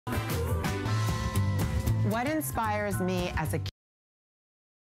what inspires me as a kid.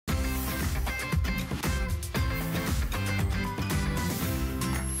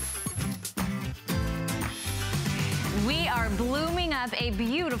 We are blooming up a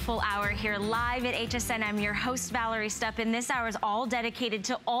beautiful hour here live at HSN. I'm your host, Valerie Stupp, and this hour is all dedicated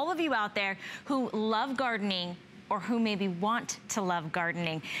to all of you out there who love gardening or who maybe want to love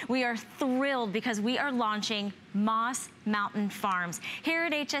gardening. We are thrilled because we are launching Moss Mountain Farms. Here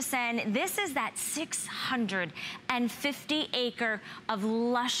at HSN, this is that 650 acre of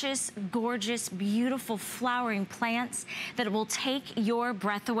luscious, gorgeous, beautiful flowering plants that will take your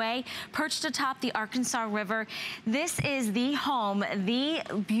breath away. Perched atop the Arkansas River, this is the home, the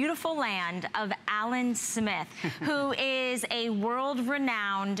beautiful land of Alan Smith, who is a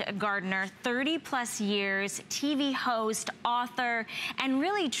world-renowned gardener, 30+ years, TV host, author, and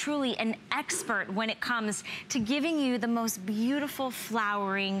really truly an expert when it comes to giving you the most beautiful,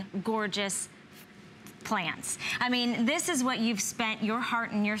 flowering, gorgeous plants. I mean, this is what you've spent your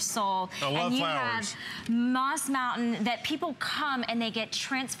heart and your soul. I love flowers. Have Moss Mountain that people come and they get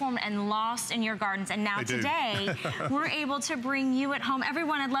transformed and lost in your gardens. And now today, we're able to bring you at home.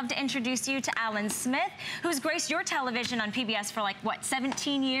 Everyone, I'd love to introduce you to Alan Smith, who's graced your television on PBS for like, what,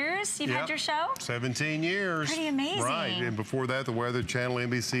 17 years you've had your show? 17 years. Pretty amazing. Right, and before that, the Weather Channel,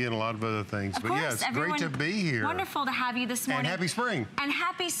 NBC, and a lot of other things. Of but course, yeah, it's great to be here. Wonderful to have you this morning. And happy spring. And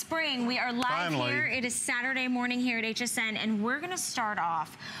happy spring. We are live here. It is Saturday morning here at HSN, and we're gonna start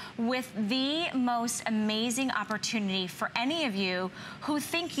off with the most amazing opportunity for any of you who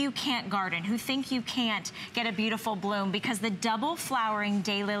think you can't garden, who think you can't get a beautiful bloom, because the double flowering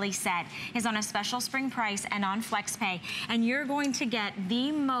daylily set is on a special spring price and on FlexPay, and you're going to get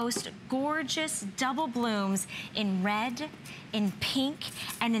the most gorgeous double blooms in red, in pink,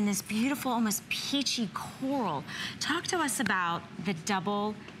 and in this beautiful, almost peachy coral. Talk to us about the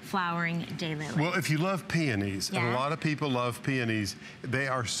double flowering daylily. Well, if you love peonies, and a lot of people love peonies, they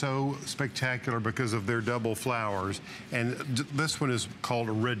are so spectacular because of their double flowers. And this one is called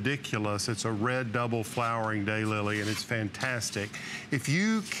Ridiculous. It's a red double flowering daylily, and it's fantastic. If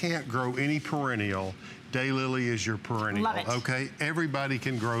you can't grow any perennial, daylily is your perennial. Love it. Okay? Everybody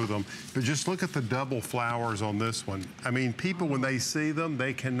can grow them, but just look at the double flowers on this one. I mean, people, when they see them,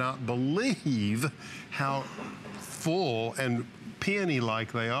 they cannot believe how full and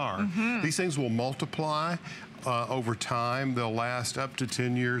peony-like they are. These things will multiply over time. They'll last up to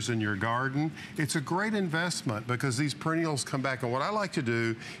 10 years in your garden. It's a great investment because these perennials come back. And what I like to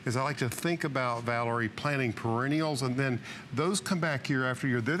do is I like to think about, Valerie, planting perennials, and then those come back year after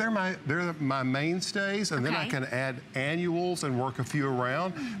year. They're my mainstays, and then I can add annuals and work a few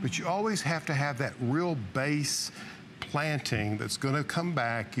around. But you always have to have that real base planting that's going to come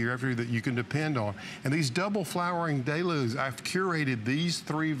back year after year that you can depend on. And these double flowering daylilies, I've curated these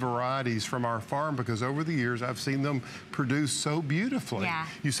 3 varieties from our farm because over the years I've seen them produce so beautifully.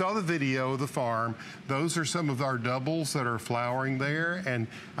 You saw the video of the farm. Those are some of our doubles that are flowering there. And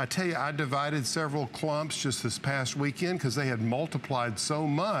I tell you, I divided several clumps just this past weekend because they had multiplied so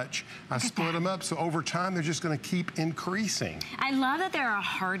much. I split them up, so over time they're just going to keep increasing. I love that they're a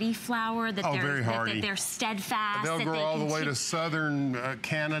hardy flower, that they're steadfast. They'll grow all the way to southern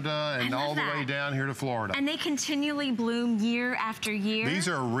Canada and all the way down here to Florida. And they continually bloom year after year. These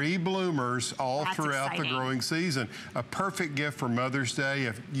are rebloomers all throughout the growing season. A perfect gift for Mother's Day.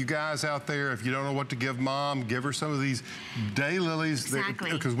 If you guys out there, if you don't know what to give Mom, give her some of these daylilies.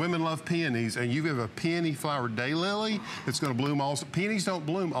 Because women love peonies, and you give a peony flowered daylily, it's going to bloom also. Peonies don't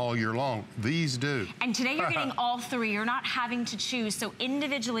bloom all year long. These do. And today you're getting all 3. You're not having to choose. So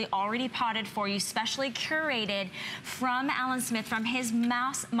individually already potted for you, specially curated from Alan Smith, from his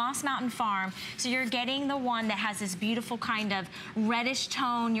Moss Mountain Farm. So you're getting the one that has this beautiful kind of reddish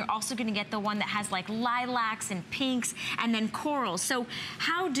tone. You're also going to get the one that has like lilacs and pinks and then corals. So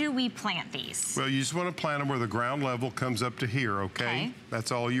how do we plant these? Well, you just want to plant them where the ground level comes up to here, okay?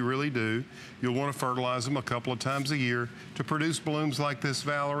 That's all you really do. You'll want to fertilize them a couple of times a year. To produce blooms like this,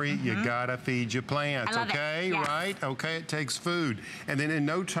 Valerie, you gotta feed your plants, okay? Right? Okay, it takes food. And then in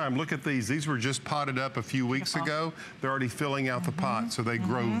no time, look at these. These were just potted up a few weeks ago. They're already filling out the pot, so they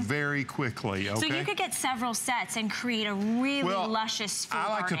grow very quickly, okay? So you could get several sets and create a really luscious full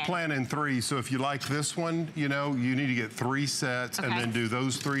garden. I like to plant in 3, so if you like this one, you know, you need to get 3 sets and then do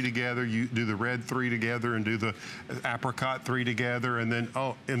those 3 together. You do the red 3 together and do the apricot 3 together, and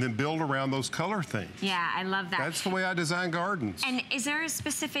then build around those color themes. Yeah, I love that. That's the way I design gardens. And is there a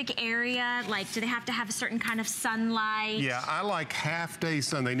specific area, like do they have to have a certain kind of sunlight? Yeah, I like half-day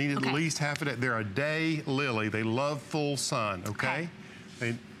sun. They need at least half a day. They're a day lily. They love full sun, okay?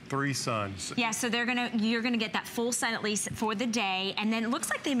 3 suns. Yeah, so you're gonna get that full sun at least for the day, and then it looks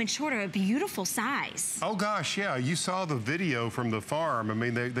like they mature to a beautiful size. Oh gosh, yeah, you saw the video from the farm. I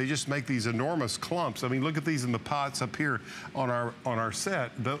mean, they just make these enormous clumps. I mean, look at these in the pots up here on our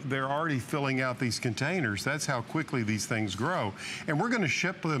set. They're already filling out these containers. That's how quickly these things grow. And we're gonna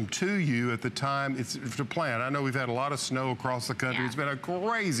ship them to you at the time it's to plant. I know we've had a lot of snow across the country. Yeah. It's been a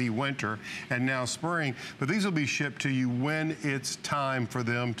crazy winter and now spring, but these will be shipped to you when it's time for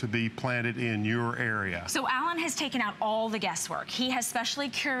them to be planted in your area. So Alan has taken out all the guesswork. He has specially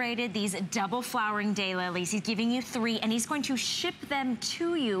curated these double flowering daylilies. He's giving you 3, and he's going to ship them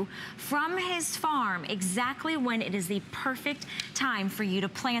to you from his farm exactly when it is the perfect time for you to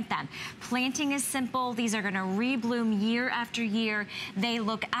plant them. Planting is simple. These are going to rebloom year after year. They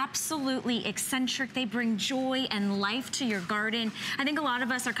look absolutely eccentric. They bring joy and life to your garden. I think a lot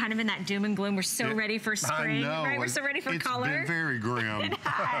of us are kind of in that doom and gloom. We're so ready for spring, right? We're so ready for color. It's been very grim. It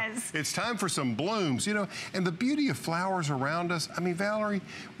has. It's time for some blooms, you know, and the beauty of flowers around us. I mean, Valerie,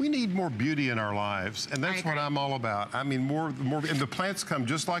 we need more beauty in our lives, and that's what I'm all about. I mean, more, and the plants come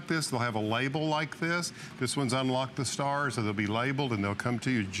just like this. They'll have a label like this. This one's Unlock the Stars, so they'll be labeled, and they'll come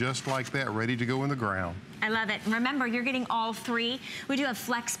to you just like that, ready to go in the ground. I love it. Remember, you're getting all 3. We do have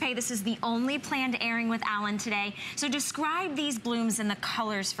flex pay. This is the only planned airing with Alan today. So describe these blooms and the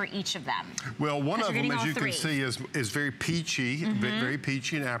colors for each of them. Well, one of them, as you can see, is very peachy, very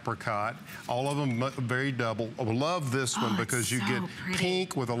peachy and apricot. All of them very double. I love this one because you get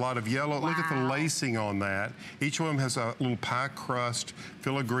pink with a lot of yellow. Wow. Look at the lacing on that. Each one has a little pie crust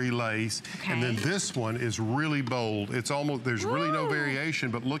filigree lace. Okay. And then this one is really bold. It's almost, there's really no variation,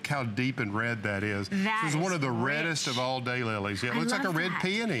 but look how deep and red that is. This is one of the reddest of all daylilies. Yeah, it looks like a red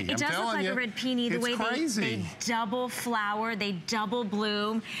peony. It does look like a red peony. The way they double flower, they double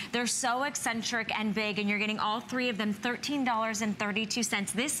bloom. They're so eccentric and big, and you're getting all 3 of them,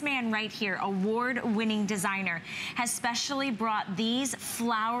 $13.32. This man right here, award-winning designer, has specially brought these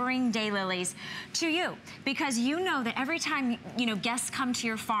flowering daylilies to you because you know that every time guests come to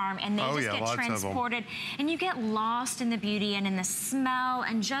your farm and they just get transported, and you get lost in the beauty and in the smell,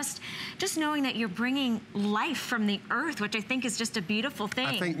 and just knowing that you're bringing life from the earth, which I think is just a beautiful thing.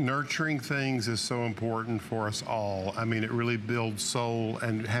 I think nurturing things is so important for us all. I mean, it really builds soul,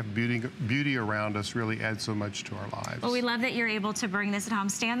 and have beauty around us really adds so much to our lives. Well, we love that you're able to bring this at home.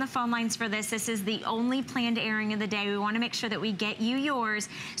 Stay on the phone lines for this. This is the only planned airing of the day. We want to make sure that we get you yours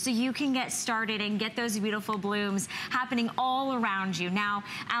so you can get started and get those beautiful blooms happening all around you. Now,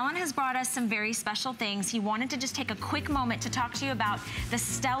 Alan has brought us some very special things. He wanted to just take a quick moment to talk to you about the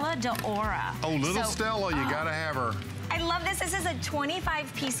Stella d'Ora. Oh, little Stella, you gotta have her. I love this. This is a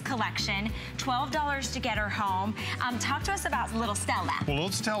 25-piece collection, $12 to get her home. Talk to us about Little Stella. Well,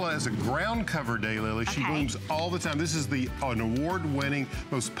 Little Stella is a ground cover daylily. She blooms all the time. This is an award-winning,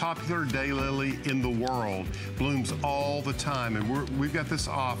 most popular daylily in the world. Blooms all the time. And we've got this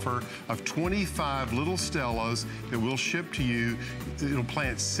offer of 25 Little Stellas that we'll ship to you. It'll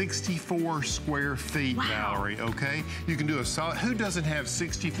plant 64 square feet, Valerie, okay? You can do a solid, who doesn't have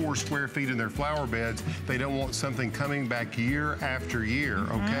 64 square feet in their flower beds? They don't want something coming back year after year,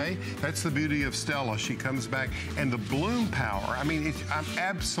 okay? That's the beauty of Stella. She comes back, and the bloom power, I mean,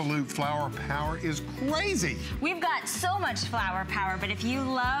 absolute flower power is crazy. We've got so much flower power, but if you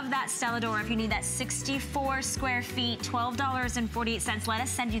love that Stella d'Ora, if you need that 64 square feet, $12.48, let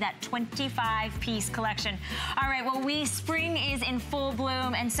us send you that 25-piece collection. All right, well, spring is in full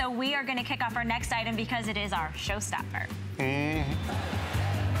bloom, and so we are gonna kick off our next item because it is our showstopper.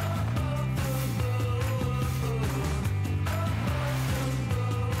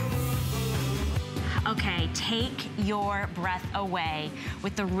 Okay, take your breath away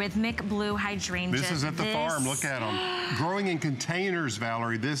with the rhythmic blue hydrangea. This is at the farm, look at them. Growing in containers,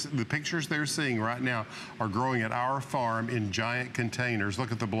 Valerie. The pictures they're seeing right now are growing at our farm in giant containers.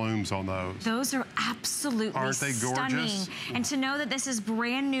 Look at the blooms on those. Those are absolutely Aren't they gorgeous? Stunning. And to know that this is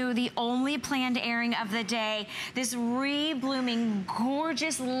brand new, the only planned airing of the day, this re-blooming,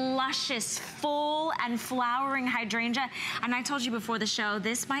 gorgeous, luscious, full and flowering hydrangea. And I told you before the show,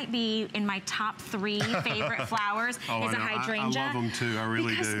 this might be in my top 3 favorite flowers is a hydrangea. I love them too, I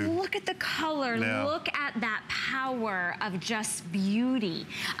really do. Because look at the color, look at that power of just beauty.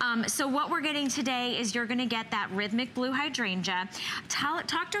 So what we're getting today is you're gonna get that rhythmic blue hydrangea.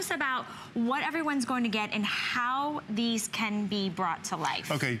 Talk to us about what everyone's going to get and how these can be brought to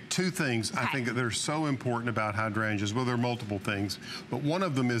life. Okay, 2 things I think that are so important about hydrangeas. Well, there are multiple things, but one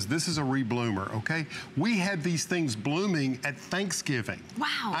of them is this is a rebloomer, okay? We had these things blooming at Thanksgiving.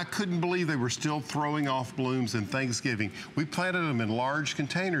 Wow. I couldn't believe they were still throwing off blooms in Thanksgiving. We planted them in large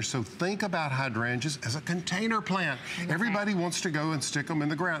containers, so think about hydrangeas as a a container plant. Everybody wants to go and stick them in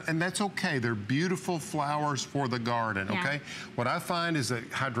the ground, and that's okay. They're beautiful flowers for the garden, okay? What I find is that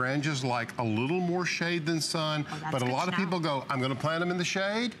hydrangeas like a little more shade than sun, but a lot of people go, I'm gonna plant them in the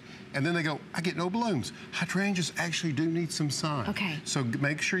shade, and then they go, I get no blooms. Hydrangeas actually do need some sun. Okay. So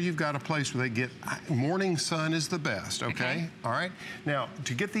make sure you've got a place where they get, morning sun is the best, okay? All right? Now,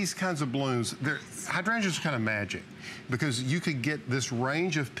 to get these kinds of blooms, hydrangeas are kind of magic because you could get this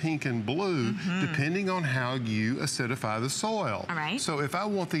range of pink and blue depending on how you acidify the soil. All right. So if I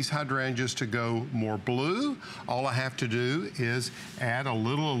want these hydrangeas to go more blue, all I have to do is add a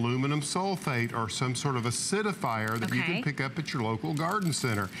little aluminum sulfate or some sort of acidifier that you can pick up at your local garden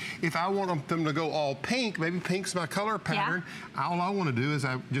center. If I want them to go all pink, maybe pink's my color pattern, all I want to do is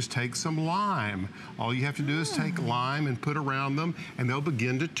I just take some lime. All you have to do is take lime and put around them, and they'll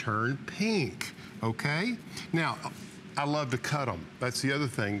begin to turn pink, okay? Now, I love to cut them. That's the other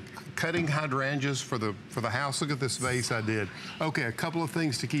thing. Cutting hydrangeas for the house. Look at this vase I did. Okay, a couple of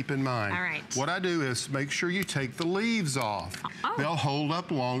things to keep in mind. All right. What I do is make sure you take the leaves off. They'll hold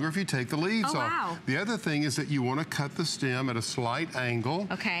up longer if you take the leaves off. Wow. The other thing is that you want to cut the stem at a slight angle.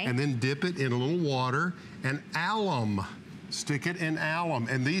 Okay. And then dip it in a little water and alum. Stick it in alum,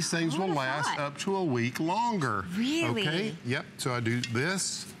 and these things will last up to a week longer. Really? Okay, yep, so I do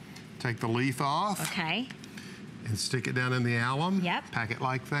this, take the leaf off. Okay. And stick it down in the alum. Yep. Pack it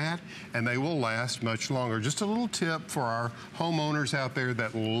like that, and they will last much longer. Just a little tip for our homeowners out there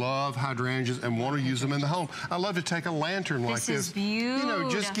that love hydrangeas and want to use them in the home. I love to take a lantern like this. This is beautiful. You know,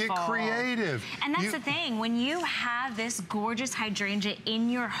 just get creative. And that's the thing, when you have this gorgeous hydrangea in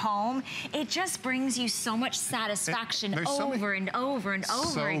your home, it just brings you so much satisfaction over and over and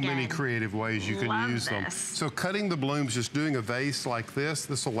over again. So many creative ways you can use them. So cutting the blooms, just doing a vase like this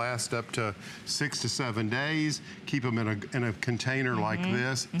will last up to 6 to 7 days. Keep them in a container like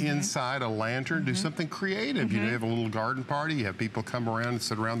this, inside a lantern. Do something creative. You know, you have a little garden party, you have people come around and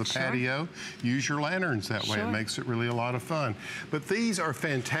sit around the patio. Use your lanterns that way. It makes it really a lot of fun. But these are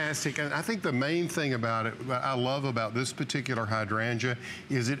fantastic, and I think the main thing about it, that I love about this particular hydrangea,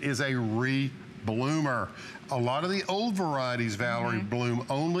 is it is a bloomer. A lot of the old varieties, Valerie, bloom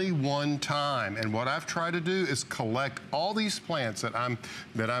only one time. And what I've tried to do is collect all these plants that I'm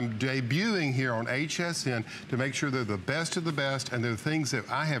debuting here on HSN to make sure they're the best of the best, and they're things that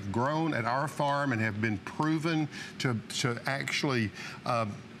I have grown at our farm and have been proven to actually have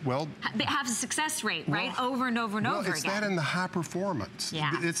a success rate, right? Over and over and over again. It's that and the high performance.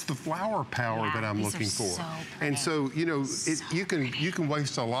 Yeah. It's the flower power that I'm looking for. So and so, you know, you can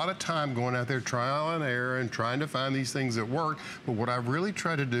waste a lot of time going out there trial and error and trying to find these things that work. But what I really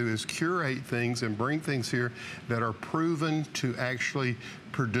try to do is curate things and bring things here that are proven to actually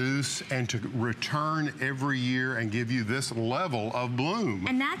produce and to return every year and give you this level of bloom.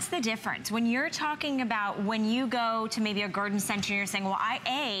 And that's the difference. When you're talking about when you go to maybe a garden center and you're saying, well,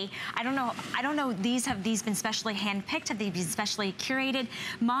 I don't know, have these been specially handpicked? Have they been specially curated?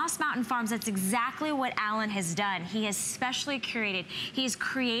 Moss Mountain Farms, that's exactly what Alan has done. He has specially curated. He's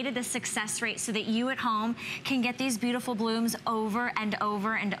created the success rate so that you at home can get these beautiful blooms over and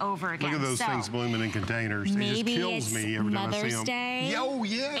over and over again. Look at those things blooming in containers. It just kills me every time I see them. Mother's Day. Oh,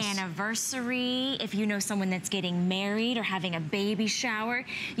 yes. Anniversary, if you know someone that's getting married or having a baby shower,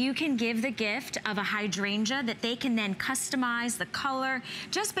 you can give the gift of a hydrangea that they can then customize the color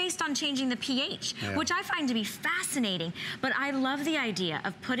just based on changing the pH, which I find to be fascinating. But I love the idea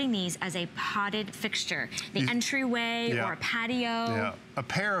of putting these as a potted fixture, the entryway or a patio. Yeah. A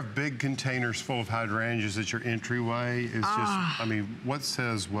pair of big containers full of hydrangeas at your entryway is just, I mean, what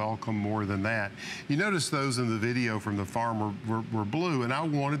says welcome more than that? You notice those in the video from the farm were blue, and I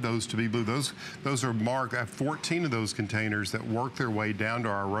wanted those to be blue. Those are marked. I have 14 of those containers that work their way down to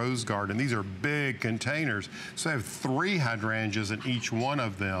our rose garden. These are big containers. So I have 3 hydrangeas in each one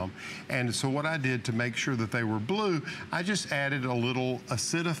of them. And so what I did to make sure that they were blue, I just added a little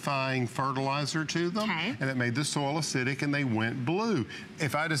acidifying fertilizer to them, and it made the soil acidic, and they went blue.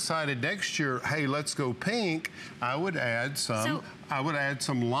 If I decided next year, hey, let's go pink, I would add some. I would add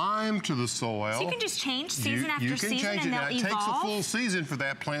some lime to the soil. So you can just change season after season and they'll evolve? It takes a full season for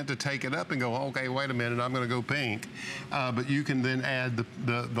that plant to take it up and go, okay, wait a minute, I'm going to go pink. But you can then add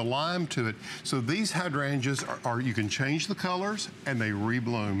the lime to it. So these hydrangeas you can change the colors and they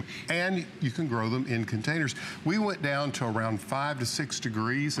rebloom. And you can grow them in containers. We went down to around 5 to 6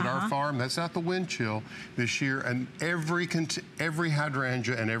 degrees at our farm. That's not the wind chill this year. And every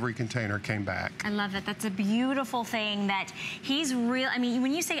hydrangea and every container came back. I love it. That's a beautiful thing that he's real, I mean,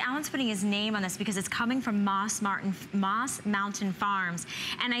 when you say Alan's putting his name on this because it's coming from Moss Mountain Farms.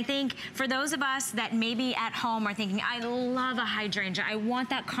 And I think for those of us that maybe at home are thinking, I love a hydrangea. I want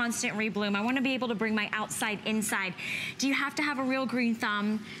that constant rebloom. I want to be able to bring my outside inside. Do you have to have a real green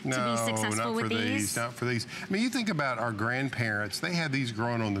thumb to be successful with these? Not for these. I mean, you think about our grandparents. They had these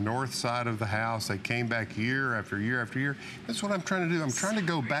growing on the north side of the house. They came back year after year after year. That's what I'm trying to do. I'm trying to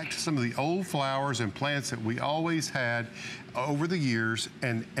go back to some of the old flowers and plants that we always had over the years,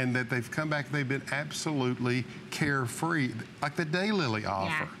 and that they've come back, they've been absolutely carefree, like the daylily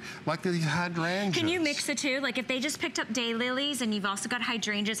offer, like these hydrangeas. Can you mix the two? Like if they just picked up daylilies and you've also got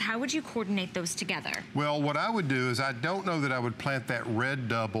hydrangeas, how would you coordinate those together? Well, what I would do is, I don't know that I would plant that red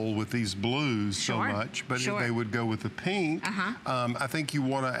double with these blues so much, but if they would go with the pink. I think you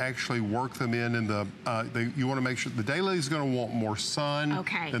want to actually work them in the, you want to make sure the daylily is going to want more sun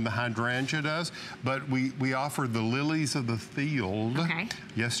than the hydrangea does, but we offered the lilies of the field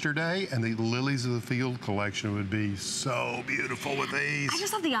yesterday, and the lilies of the field collection would be so beautiful with these. I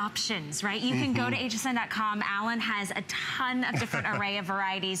just love the options, right? You can go to hsn.com. Alan has a ton of different array of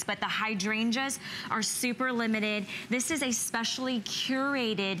varieties, but the hydrangeas are super limited. This is a specially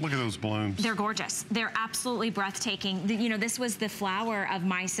curated. Look at those blooms. They're gorgeous. They're absolutely breathtaking. You know, this was the flower of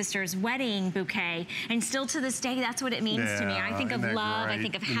my sister's wedding bouquet, and still to this day, that's what it means to me. I think of love, I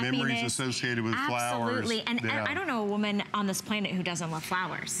think of happiness. Memories associated with flowers. Absolutely, and I don't know a woman on this planet who doesn't love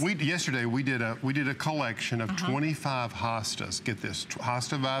flowers. Yesterday we did a collection of 25 hostas. Get this,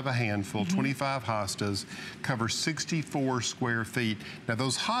 hosta by the handful, 25 hostas, cover 64 square feet. Now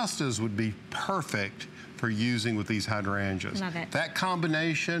those hostas would be perfect for using with these hydrangeas. Love it. That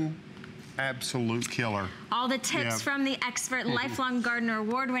combination, absolute killer. All the tips from the expert, lifelong gardener,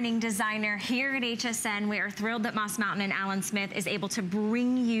 award-winning designer here at HSN. We are thrilled that Moss Mountain and Alan Smith is able to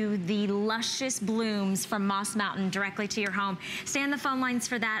bring you the luscious blooms from Moss Mountain directly to your home. Stay on the phone lines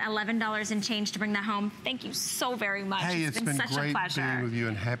for that. $11 and change to bring that home. Thank you so very much. Hey, it's been such great a pleasure being with you,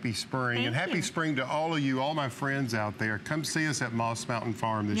 and happy spring. And happy spring to all of you, all my friends out there. Come see us at Moss Mountain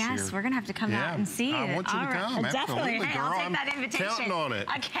Farm this year. Yes, we're going to have to come out and see you. I want you to come. Definitely. Absolutely, hey, girl. I'll take that invitation. I'm counting on it.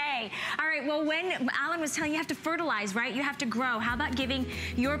 Okay. All right. Well, when Alan was telling you have to fertilize, right? You have to grow. How about giving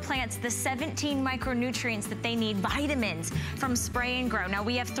your plants the 17 micronutrients that they need, vitamins from Spray and Grow? Now,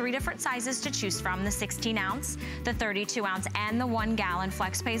 we have 3 different sizes to choose from, the 16 ounce, the 32 ounce, and the 1 gallon.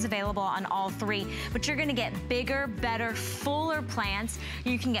 FlexPay is available on all 3, but you're gonna get bigger, better, fuller plants.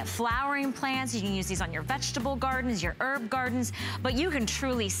 You can get flowering plants. You can use these on your vegetable gardens, your herb gardens, but you can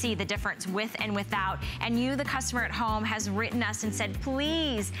truly see the difference with and without. And you, the customer at home, has written us and said,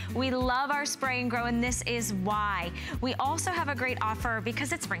 please, we love our Spray and Grow, and this is why. We also have a great offer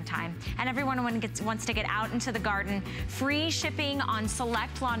because it's springtime and everyone wants to get out into the garden. Free shipping on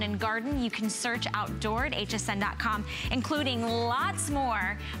select lawn and garden. You can search outdoor at hsn.com, including lots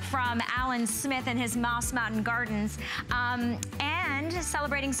more from Alan Smith and his Moss Mountain Gardens. And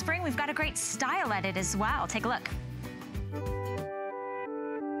celebrating spring, we've got a great style edit as well. Take a look.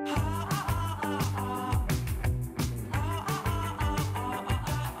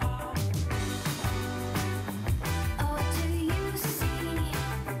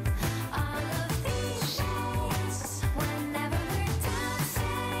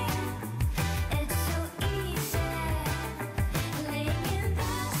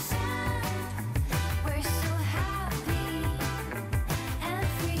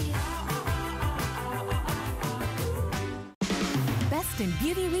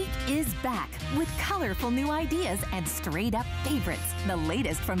 Beauty Week is back with colorful new ideas and straight up favorites. The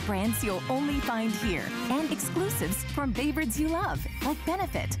latest from brands you'll only find here, and exclusives from favorites you love, like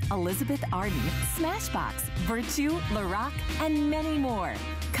Benefit, Elizabeth Arden, Smashbox, Virtue, Lorac, and many more.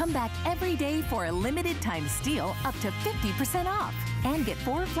 Come back every day for a limited time steal up to 50% off. And get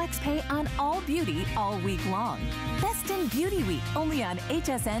 4 FlexPay on all beauty all week long. Best in Beauty Week, only on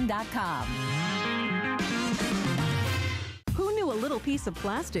hsn.com. Who knew a little piece of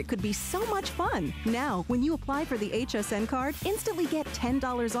plastic could be so much fun? Now, when you apply for the HSN card, instantly get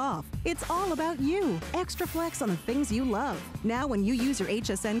 $10 off. It's all about you. Extra flex on the things you love. Now, when you use your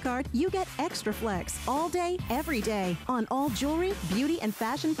HSN card, you get extra flex all day, every day on all jewelry, beauty, and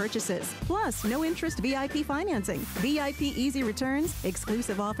fashion purchases. Plus, no interest VIP financing, VIP easy returns,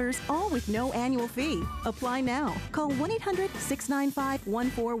 exclusive offers, all with no annual fee. Apply now. Call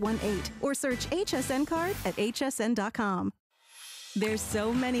 1-800-695-1418 or search HSN card at hsn.com. There's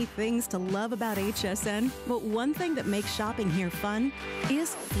so many things to love about HSN, but one thing that makes shopping here fun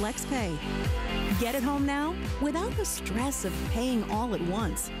is FlexPay. Get it home now without the stress of paying all at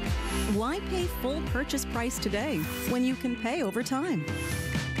once. Why pay full purchase price today when you can pay over time?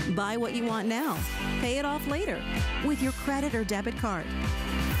 Buy what you want now. Pay it off later with your credit or debit card.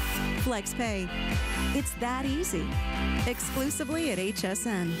 FlexPay. It's that easy. Exclusively at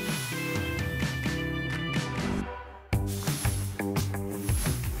HSN.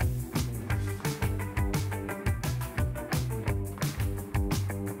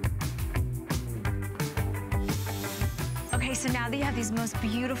 Okay, so now that you have these most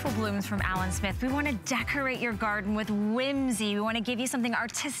beautiful blooms from Alan Smith, we want to decorate your garden with whimsy. We want to give you something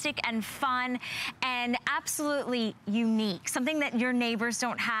artistic and fun and absolutely unique, something that your neighbors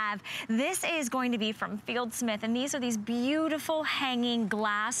don't have. This is going to be from Field Smith, and these are these beautiful hanging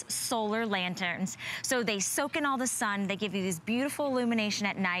glass solar lanterns. So they soak in all the sun, they give you this beautiful illumination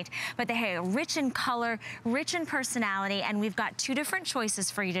at night, but they are rich in color, rich in personality, and we've got two different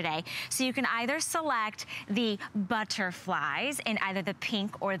choices for you today. So you can either select the butterflies in either the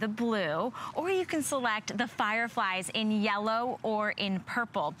pink or the blue, or you can select the fireflies in yellow or in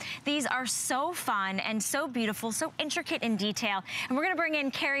purple. These are so fun and so beautiful, so intricate in detail. And we're gonna bring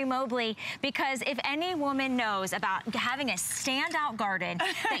in Carrie Mobley, because if any woman knows about having a standout garden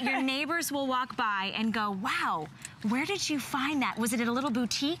that your neighbors will walk by and go, wow, where did you find that? Was it at a little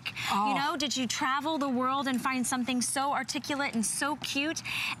boutique? Oh. You know, did you travel the world and find something so articulate and so cute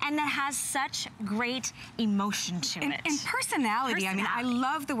and that has such great emotion to it? And personality. I mean, I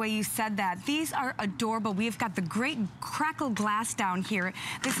love the way you said that. These are adorable. We've got the great crackle glass down here.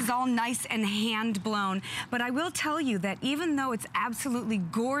 This is all nice and hand blown. But I will tell you that even though it's absolutely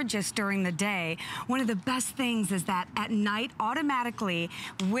gorgeous during the day, one of the best things is that at night, automatically,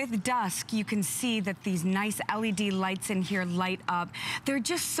 with dusk, you can see that these nice LED lights in here light up. They're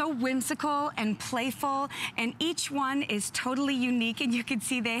just so whimsical and playful, and each one is totally unique, and you can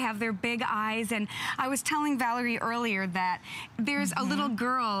see they have their big eyes. And I was telling Valerie earlier that there's a little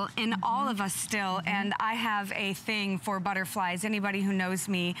girl in all of us still, and I have a thing for butterflies. Anybody who knows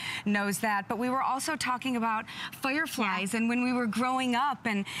me knows that. But we were also talking about fireflies and when we were growing up,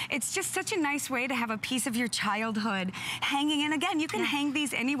 and it's just such a nice way to have a piece of your childhood hanging in. Again, you can hang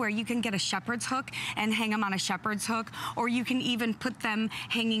these anywhere. You can get a shepherd's hook and hang them on a shepherd's hook, or you can even put them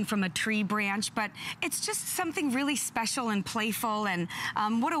hanging from a tree branch. But it's just something really special and playful, and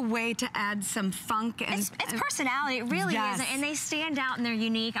what a way to add some funk. And it's personality. It really Yes. is, and they stand out and they're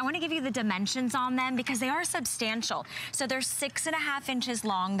unique. I want to give you the dimensions on them because they are substantial. So they're 6.5 inches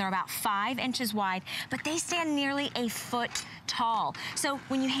long, they're about 5 inches wide, but they stand nearly a foot tall. So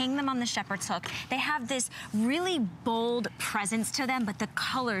when you hang them on the shepherd's hook, they have this really bold presence to them, but the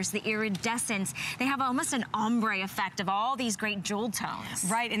colors, the iridescence, they have almost an ombre effect of all these great jewel tones.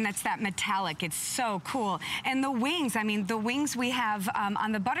 Right, and that's that metallic. It's so cool. And the wings, I mean, the wings we have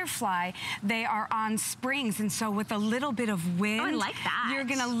on the butterfly, they are on springs, and so with a little bit of wind, oh, I like that. You're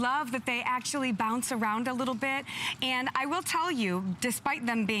gonna love that they actually bounce around a little bit. And I will tell you, despite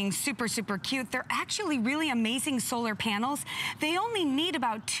them being super, super cute, they're actually really amazing solar panels. They only need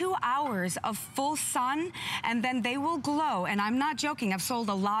about 2 hours of full sun, and then they will glow. And I'm not joking, I've sold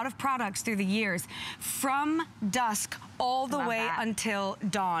a lot of products through the years from dusk all the way until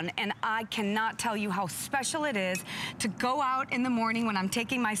dawn. And I cannot tell you how special it is to go out in the morning when I'm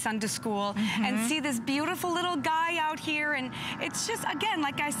taking my son to school and see this beautiful little guy out here. And it's just, again,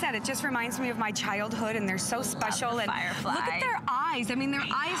 like I said, it just reminds me of my childhood, and they're so special. And firefly. look at their eyes. I mean, their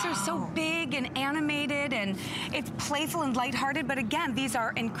eyes are so big and animated, and it's playful and lighthearted. But again, these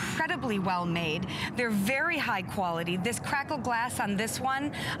are incredibly well made. They're very high quality. This crackle glass on this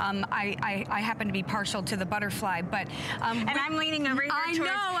one, I happen to be partial to the butterfly, but and I'm leaning over here towards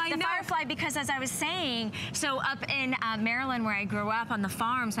the know. firefly because, as I was saying, so up in Maryland where I grew up on the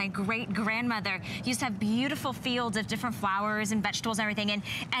farms, my great-grandmother used to have beautiful fields of different flowers and vegetables and everything.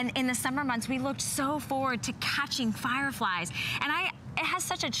 And in the summer months, we looked so forward to catching fireflies. And it has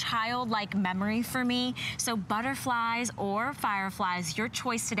such a childlike memory for me. So butterflies or fireflies, your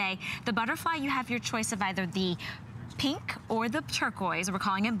choice today. The butterfly, you have your choice of either the pink or the turquoise, we're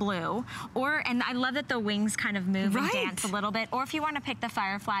calling it blue, and I love that the wings kind of move and dance a little bit, or if you want to pick the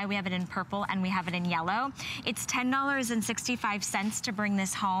firefly, we have it in purple and we have it in yellow. It's $10.65 to bring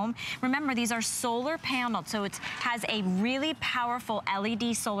this home. Remember, these are solar paneled, so it has a really powerful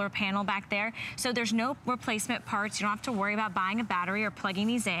LED solar panel back there, so there's no replacement parts. You don't have to worry about buying a battery or plugging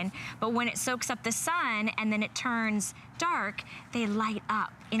these in, but when it soaks up the sun and then it turns dark, they light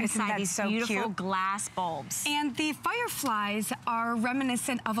up inside these so beautiful glass bulbs. And the fireflies are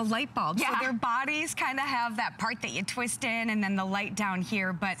reminiscent of a light bulb. Yeah. So their bodies kind of have that part that you twist in and then the light down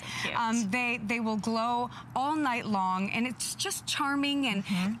here. But so they will glow all night long, and it's just charming. And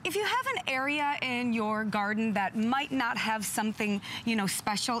if you have an area in your garden that might not have something, you know,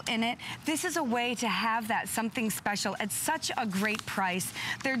 special in it, this is a way to have that something special at such a great price.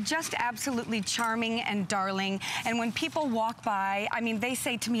 They're just absolutely charming and darling. And when people walk by, I mean, they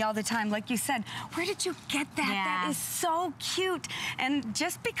say to me all the time, like you said, where did you get that? Yeah. That is so cute. And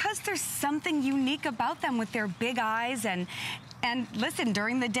just because there's something unique about them with their big eyes, and listen,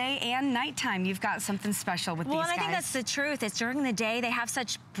 during the day and nighttime, you've got something special with these guys. Well, I think that's the truth. It's during the day, they have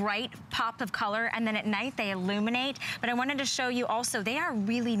such bright pop of color, and then at night, they illuminate. But I wanted to show you also, they are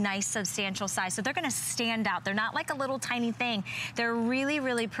really nice, substantial size, so they're gonna stand out. They're not like a little tiny thing. They're really,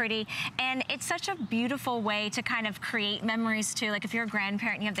 really pretty, and it's such a beautiful way to kind of create memories, too. Like if you're a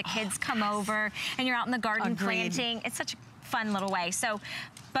grandparent and you have the kids come over, and you're out in the garden planting, it's such a fun little way. So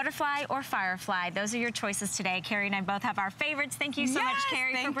butterfly or firefly, those are your choices today. Carrie and I both have our favorites. Thank you so much,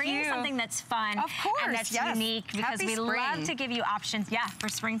 Carrie, for bringing something that's fun and that's unique, because we love to give you options. Yeah, for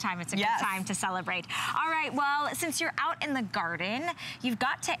springtime, it's a good time to celebrate. All right, well, since you're out in the garden, you've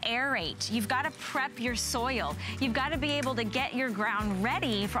got to aerate. You've got to prep your soil. You've got to be able to get your ground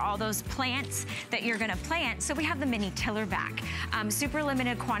ready for all those plants that you're gonna plant. So we have the mini tiller back. Super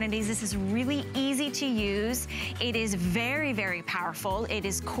limited quantities. This is really easy to use. It is very, very powerful. It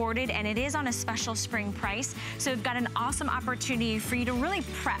is corded, and it is on a special spring price. So we've got an awesome opportunity for you to really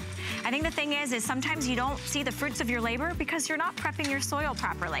prep. I think the thing is sometimes you don't see the fruits of your labor because you're not prepping your soil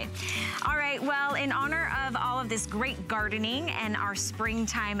properly. All right, well, in honor of all of this great gardening and our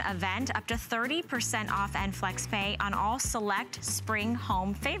springtime event, up to 30% off and flex pay on all select spring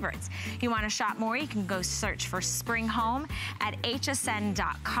home favorites. If you want to shop more, you can go search for spring home at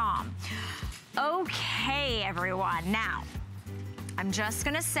hsn.com. Okay, everyone. Now, I'm just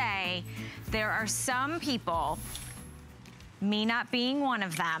gonna say there are some people, me not being one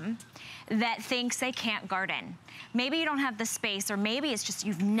of them, that thinks they can't garden. Maybe you don't have the space, or maybe it's just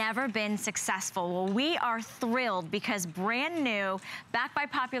you've never been successful. Well, we are thrilled because brand new, backed by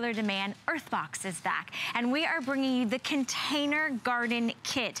popular demand, Earthbox is back. And we are bringing you the Container Garden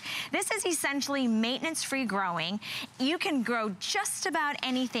Kit. This is essentially maintenance-free growing. You can grow just about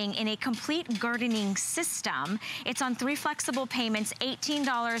anything in a complete gardening system. It's on 3 flexible payments,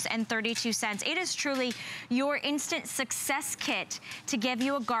 $18.32. It is truly your instant success kit to give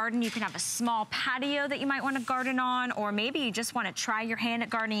you a garden. You can have a small patio that you might want to garden on, or maybe you just want to try your hand at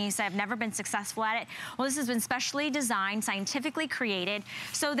gardening and you say, I've never been successful at it. Well, this has been specially designed, scientifically created,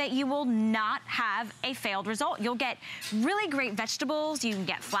 so that you will not have a failed result. You'll get really great vegetables, you can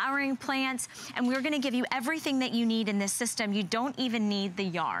get flowering plants, and we're gonna give you everything that you need in this system. You don't even need the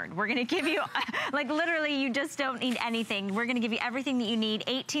yard. We're gonna give you, like literally, you just don't need anything. We're gonna give you everything that you need,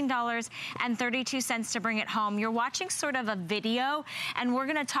 $18.32 to bring it home. You're watching sort of a video, and we're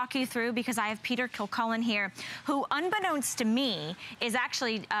gonna talk you through, because I have Peter Kilcullen here, who, unbeknownst to me, is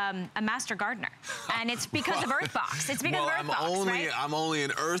actually a master gardener. And it's because of Earthbox. It's because of Earthbox, right? I'm only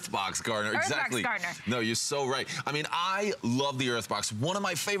an Earthbox gardener. Exactly. Gardener. No, you're so right. I mean, I love the Earthbox. One of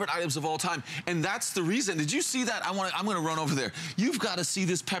my favorite items of all time. And that's the reason. Did you see that? I'm going to run over there. You've got to see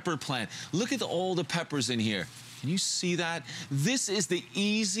this pepper plant. Look at all the peppers in here. Can you see that? This is the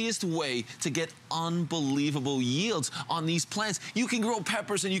easiest way to get unbelievable yields on these plants. You can grow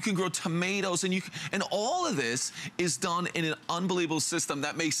peppers and you can grow tomatoes, and all of this is done in an unbelievable system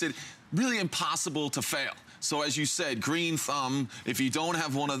that makes it really impossible to fail. So as you said, green thumb, if you don't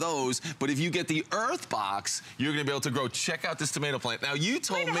have one of those, but if you get the Earthbox, you're gonna be able to grow. Check out this tomato plant. Now you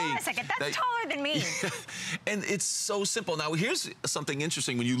told me- Wait, hold on a second, that's taller than me. And it's so simple. Now here's something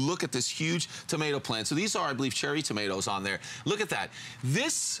interesting when you look at this huge tomato plant. So these are, I believe, cherry tomatoes on there. Look at that.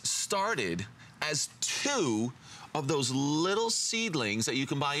 This started as 2 of those little seedlings that you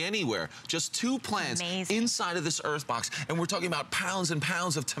can buy anywhere. Just 2 plants inside of this Earthbox. And we're talking about pounds and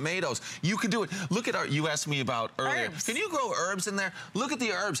pounds of tomatoes. You can do it. Look at you asked me about earlier. Herbs. Can you grow herbs in there? Look at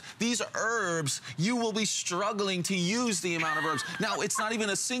the herbs. These herbs, you will be struggling to use the amount of herbs. Now, it's not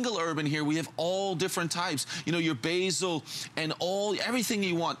even a single herb in here. We have all different types. You know, your basil and everything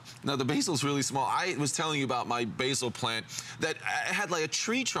you want. Now, the basil's really small. I was telling you about my basil plant that had like a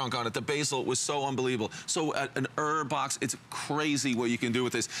tree trunk on it. The basil was so unbelievable. So an herb box, it's crazy what you can do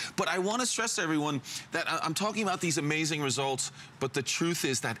with this. But I want to stress to everyone that I'm talking about these amazing results, but the truth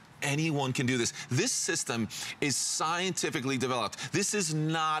is that anyone can do this. This system is scientifically developed. This is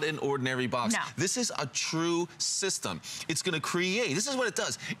not an ordinary box. No. This is a true system. It's going to create, this is what it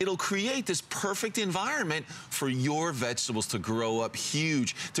does. It'll create this perfect environment for your vegetables to grow up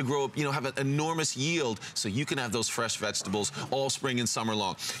huge, to grow up, you know, have an enormous yield so you can have those fresh vegetables all spring and summer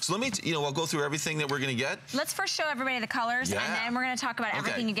long. So let me, you know, I'll go through everything that we're going to get. Let's first show everybody the colors, and then we're going to talk about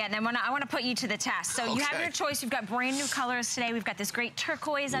everything you get. And then I want to put you to the test. So you have your choice. You've got brand new colors today. We've got this great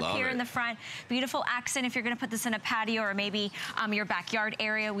turquoise up here in the front. Beautiful accent if you're going to put this in a patio or maybe your backyard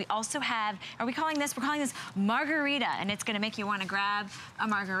area. We also have, are we calling this? We're calling this margarita, and it's going to make you want to grab a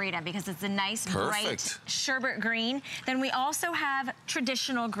margarita because it's a nice bright sherbet green. Then we also have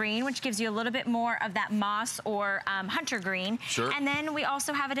traditional green, which gives you a little bit more of that moss or hunter green. Sure. And then we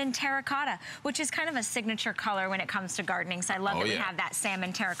also have it in terracotta, which is kind of a signature color when it comes to gardening. So I love that we have that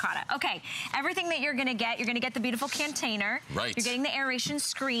salmon terracotta. Okay, everything that you're going to get the beautiful container. Right. You're getting the aeration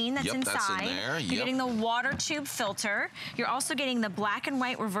screen that's inside. That's in there. You're getting the water tube filter. You're also getting the black and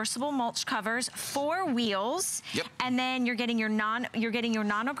white reversible mulch covers, 4 wheels. And then you're getting your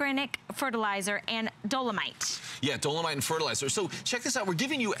non-organic fertilizer and dolomite. Yeah, dolomite and fertilizer. So check this out. We're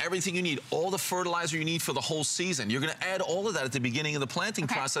giving you everything you need, all the fertilizer you need for the whole season. You're going to add all of that at the beginning of the planting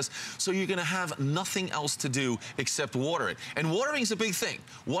process, so you're going to have nothing else to do except water it. And watering is a big thing.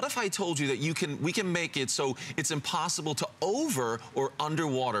 What if I told you that we can make it so it's impossible to over or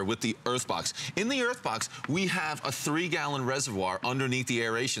underwater with the earth box? In the earth box, we have a 3-gallon reservoir underneath the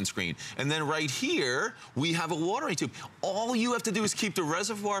aeration screen. And then right here, we have a watering tube. All you have to do is keep the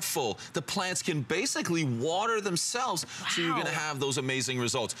reservoir full. The plants can basically water themselves, so you're going to have those amazing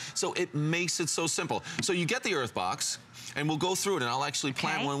results. So it makes it so simple. So you get the earth box, and we'll go through it, and I'll actually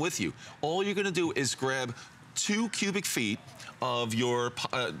plant one with you. All you're going to do is grab 2 cubic feet of your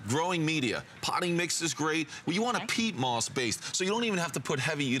growing media. Potting mix is great. Well, you want a peat moss based, so you don't even have to put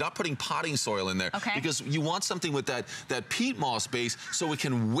heavy, you're not putting potting soil in there, because you want something with that peat moss base so it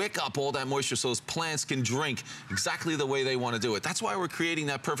can wick up all that moisture so those plants can drink exactly the way they want to do it. That's why we're creating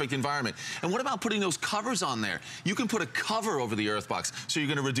that perfect environment. And what about putting those covers on there? You can put a cover over the earth box, so you're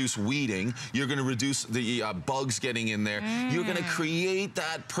going to reduce weeding, you're going to reduce the bugs getting in there, you're going to create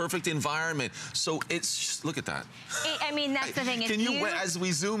that perfect environment. So it's just, look at that. I mean, that's the thing. Can you, as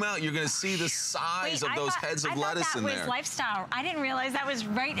we zoom out, you're going to see the size of those heads of lettuce in there. I thought that was lifestyle. I didn't realize that was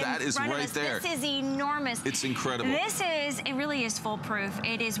right in front of us. That is right there. This is enormous. It's incredible. It really is foolproof.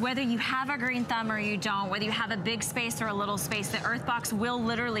 It is whether you have a green thumb or you don't, whether you have a big space or a little space, the earth box will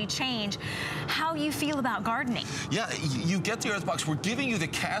literally change how you feel about gardening. Yeah, you get the earth box. We're giving you the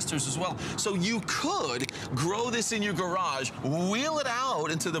casters as well. So you could grow this in your garage, wheel it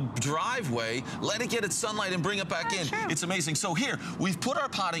out into the driveway, let it get its sunlight and bring it back in. It's amazing. So here, we've put our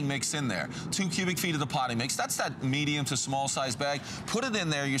potting mix in there. 2 cubic feet of the potting mix. That's that medium to small size bag. Put it in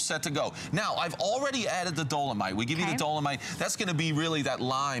there, you're set to go. Now, I've already added the dolomite. We give you the dolomite. That's gonna be really that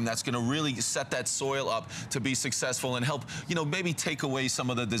lime. That's gonna really set that soil up to be successful and help, you know, maybe take away some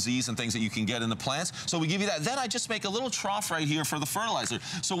of the disease and things that you can get in the plants. So we give you that. Then I just make a little trough right here for the fertilizer.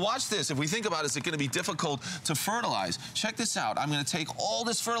 So watch this. If we think about it, is it gonna be difficult to fertilize? Check this out. I'm gonna take all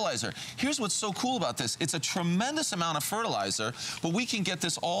this fertilizer. Here's what's so cool about this. It's a tremendous amount of fertilizer, but we can get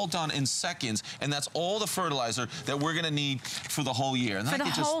this all done in seconds, and that's all the fertilizer that we're gonna need for the whole year. And for the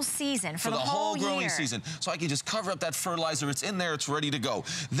whole season, for the whole growing season. So I can just cover up that fertilizer. It's in there, it's ready to go.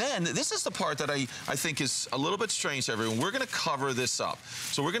 Then, this is the part that I think is a little bit strange to everyone. We're gonna cover this up.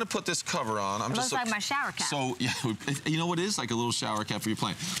 So we're gonna put this cover on. It looks like my shower cap. So, yeah, you know what it is? Like a little shower cap for your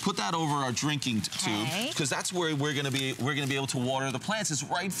plant. Put that over our drinking tube, because that's where we're gonna be able to water the plants. It's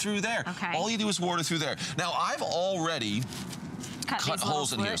right through there. All you do is water through there. Now, I've already cut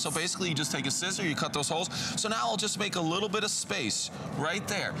holes in here. So basically you just take a scissor, you cut those holes. So now I'll just make a little bit of space right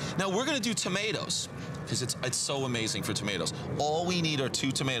there. Now we're gonna do tomatoes, because it's so amazing for tomatoes. All we need are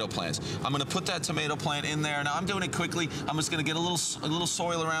 2 tomato plants. I'm gonna put that tomato plant in there. Now I'm doing it quickly. I'm just gonna get a little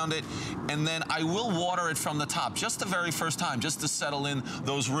soil around it, and then I will water it from the top, just the very first time, just to settle in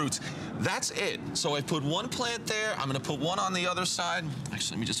those roots. That's it. So I put 1 plant there. I'm gonna put 1 on the other side.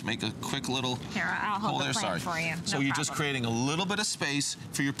 Actually, let me just make a quick little hole there. For you. So you're just creating a little bit of space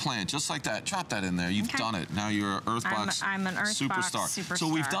for your plant, just like that. Drop that in there. You've done it. Now you're an Earthbox I'm an Earthbox superstar. So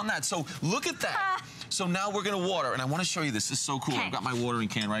we've done that. So look at that. So now we're gonna water, and I wanna show you this. This is so cool. I've got my watering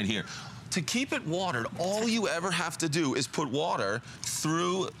can right here. To keep it watered, all you ever have to do is put water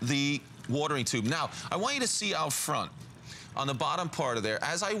through the watering tube. Now, I want you to see out front, on the bottom part of there,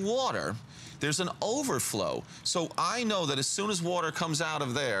 as I water, there's an overflow. So I know that as soon as water comes out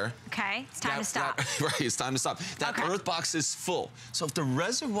of there, it's time to stop. Right, it's time to stop. That earth box is full. So if the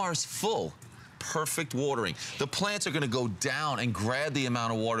reservoir is full, perfect watering. The plants are gonna go down and grab the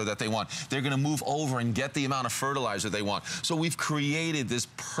amount of water that they want. They're gonna move over and get the amount of fertilizer they want. So we've created this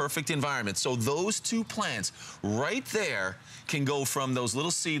perfect environment. So those two plants right there can go from those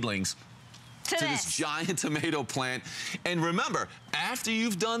little seedlings to this giant tomato plant. And remember, after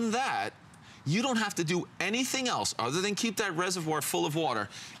you've done that, you don't have to do anything else other than keep that reservoir full of water.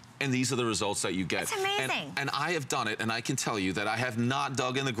 And these are the results that you get. That's amazing. And I have done it, and I can tell you that I have not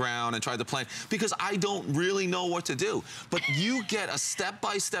dug in the ground and tried to plant because I don't really know what to do. But you get a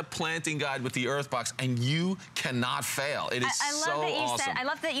step-by-step planting guide with the Earthbox, and you cannot fail. It is so awesome. I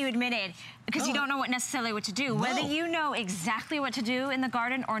love that you admitted, because you don't know necessarily what to do. Whether you know exactly what to do in the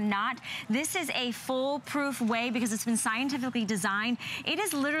garden or not, this is a foolproof way because it's been scientifically designed. It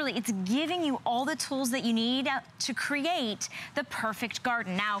is literally, it's giving you all the tools that you need to create the perfect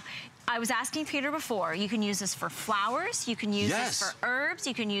garden. Now, I was asking Peter before, you can use this for flowers, you can use this for herbs,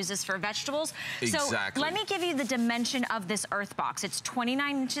 you can use this for vegetables. Exactly. So let me give you the dimension of this Earthbox. It's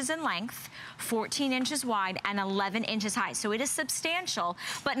 29 inches in length, 14 inches wide, and 11 inches high. So it is substantial,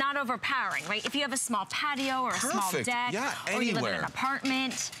 but not overpowering, right? If you have a small patio or a small deck, or you live in an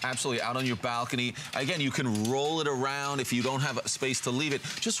apartment. Absolutely, out on your balcony. Again, you can roll it around if you don't have a space to leave it.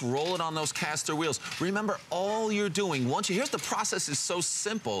 Just roll it on those caster wheels. Remember, all you're doing, here's the process is so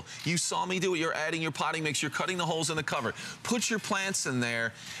simple. You saw me do it. You're adding your potting mix. You're cutting the holes in the cover. Put your plants in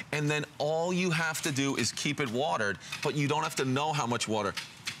there, and then all you have to do is keep it watered, but you don't have to know how much water.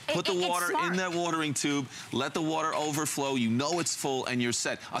 Put the water in that watering tube, let the water overflow, you know it's full, and you're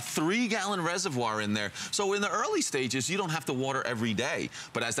set. A 3-gallon reservoir in there. So in the early stages, you don't have to water every day.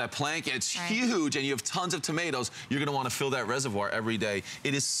 But as that plant gets huge and you have tons of tomatoes, you're gonna wanna fill that reservoir every day.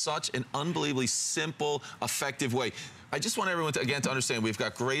 It is such an unbelievably simple, effective way. I just want everyone to, again, to understand we've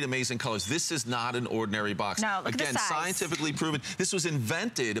got great, amazing colors. This is not an ordinary box. No, look again, at the size. Scientifically proven. This was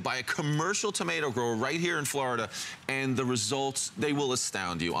invented by a commercial tomato grower right here in Florida, and the results, they will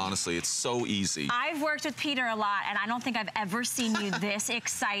astound you, honestly. It's so easy. I've worked with Peter a lot, and I don't think I've ever seen you this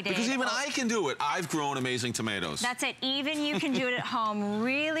excited. Because even I can do it. I've grown amazing tomatoes. That's it. Even you can do it at home.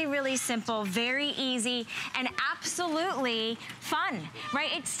 Really, really simple, very easy, and absolutely fun,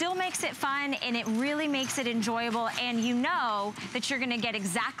 right? It still makes it fun, and it really makes it enjoyable, and you know that you're gonna get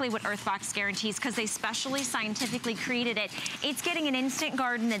exactly what Earthbox guarantees because they specially scientifically created it. It's getting an instant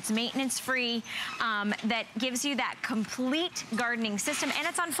garden that's maintenance-free, that gives you that complete gardening system, and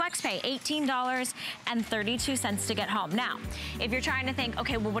it's on FlexPay, $18.32 to get home. Now, if you're trying to think,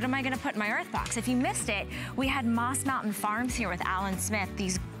 okay, well, what am I gonna put in my Earthbox? If you missed it, we had Moss Mountain Farms here with Alan Smith,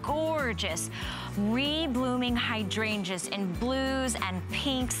 these gorgeous re-blooming hydrangeas in blues and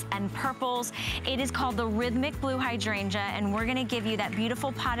pinks and purples. It is called the Rhythmic Blue Hydrangea, and we're gonna give you that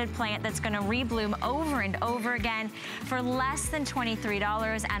beautiful potted plant that's gonna rebloom over and over again for less than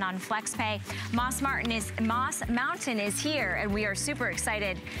 $23 and on FlexPay. Moss Mountain is here, and we are super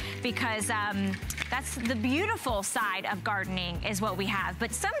excited because that's the beautiful side of gardening is what we have.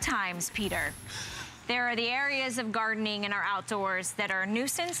 But sometimes, Peter, there are the areas of gardening in our outdoors that are a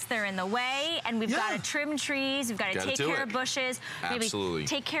nuisance, they're in the way, and we've got to trim trees, we've got to take care of bushes, maybe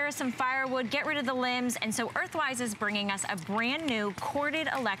take care of some firewood, get rid of the limbs, and so Earthwise is bringing us a brand new corded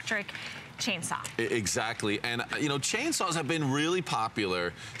electric chainsaw. Exactly, and you know, chainsaws have been really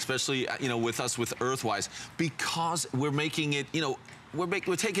popular, especially with us with Earthwise, because we're making it,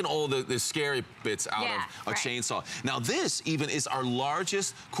 we're taking all the scary bits out of a chainsaw. Now this even is our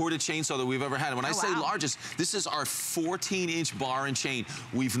largest corded chainsaw that we've ever had. And when I say largest, this is our 14-inch bar and chain.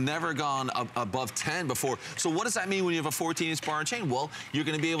 We've never gone above 10 before. So what does that mean when you have a 14-inch bar and chain? Well, you're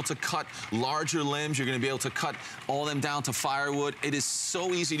gonna be able to cut larger limbs. You're gonna be able to cut all them down to firewood. It is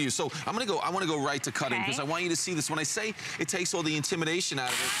so easy to use. So I wanna go right to cutting because I want you to see this. When I say it takes all the intimidation out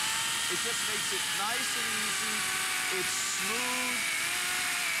of it, it just makes it nice and easy. It's smooth.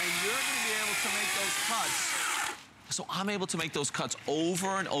 And you're going to be able to make those cuts. So I'm able to make those cuts over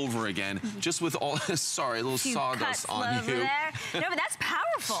and over again, just with all, sorry, a little sawdust on you. There. No, but that's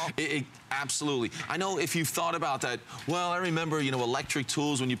powerful. Absolutely. I know if you've thought about that, well, I remember, electric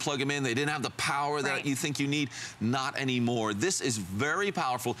tools, when you plug them in, they didn't have the power that you think you need. Not anymore. This is very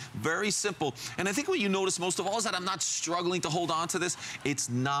powerful, very simple. And I think what you notice most of all is that I'm not struggling to hold on to this. It's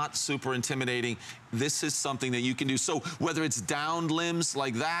not super intimidating. This is something that you can do. So whether it's downed limbs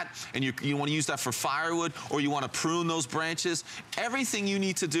like that, and you want to use that for firewood, or you want to prune those branches, everything you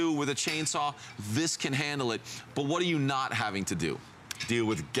need to do with a chainsaw, this can handle it. But what are you not having to do? Deal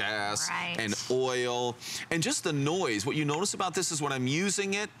with gas and oil and just the noise. What you notice about this is when I'm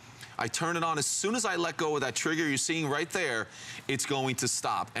using it, I turn it on. As soon as I let go of that trigger you're seeing right there, it's going to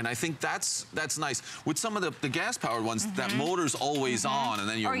stop. And I think that's nice. With some of the gas-powered ones, that motor's always on, and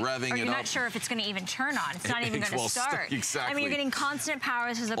then you're revving it up. Or you're not sure if it's going to even turn on. It's not even going to start. Exactly. I mean, you're getting constant power.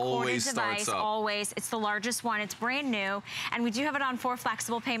 This is a corded device, always. It's the largest one. It's brand new. And we do have it on 4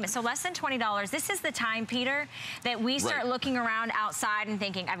 flexible payments, so less than $20. This is the time, Peter, that we start looking around outside and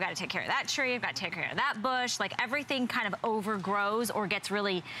thinking, I've got to take care of that tree, I've got to take care of that bush. Like, everything kind of overgrows or gets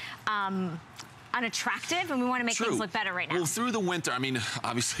really unattractive, and we want to make things look better right now. Well, through the winter, I mean,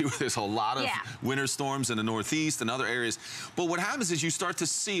 obviously there's a lot of winter storms in the Northeast and other areas, but what happens is you start to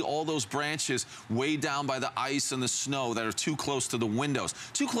see all those branches weighed down by the ice and the snow that are too close to the windows,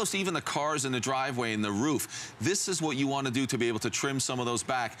 too close to even the cars in the driveway and the roof. This is what you want to do to be able to trim some of those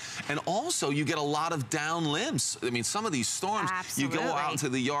back. And also, you get a lot of down limbs. I mean, some of these storms, you go out into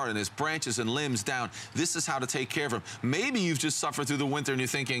the yard and there's branches and limbs down. This is how to take care of them. Maybe you've just suffered through the winter and you're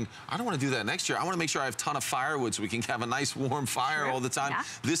thinking, I don't want to do that next year. I want to make sure I have a ton of firewood so we can have a nice warm fire all the time.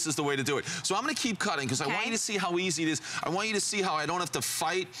 This is the way to do it. So I'm going to keep cutting because I want you to see how easy it is. I want you to see how I don't have to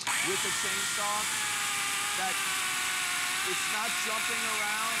fight with the chainsaw. That it's not jumping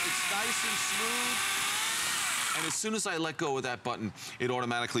around. It's nice and smooth. And as soon as I let go of that button, it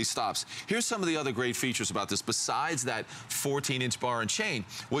automatically stops. Here's some of the other great features about this. Besides that 14-inch bar and chain,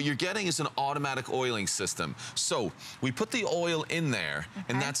 what you're getting is an automatic oiling system. So we put the oil in there,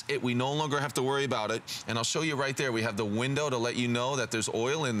 and that's it. We no longer have to worry about it. And I'll show you right there. We have the window to let you know that there's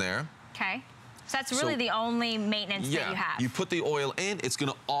oil in there. Okay. So that's really the only maintenance that you have. You put the oil in, it's going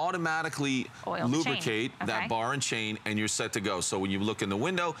to automatically lubricate that bar and chain, and you're set to go. So when you look in the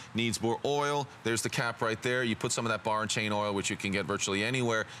window, needs more oil, there's the cap right there. You put some of that bar and chain oil, which you can get virtually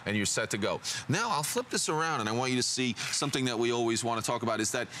anywhere, and you're set to go. Now, I'll flip this around, and I want you to see something that we always want to talk about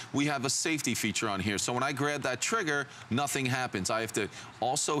is that we have a safety feature on here. So when I grab that trigger, nothing happens. I have to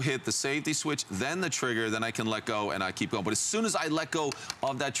also hit the safety switch, then the trigger, then I can let go, and I keep going. But as soon as I let go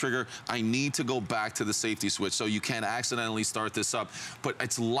of that trigger, I need to go back to the safety switch so you can't accidentally start this up. But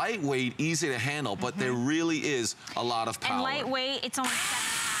it's lightweight, easy to handle, but there really is a lot of power. And lightweight, it's only 7 pounds.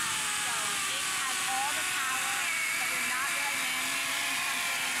 So it has all the power, but you're not really manhandling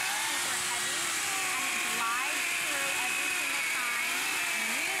something super heavy. And it glides through every single time,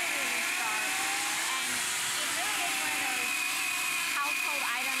 really, really sharp. And it really is one of those household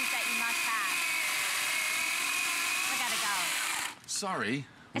items that you must have. I gotta go. Sorry.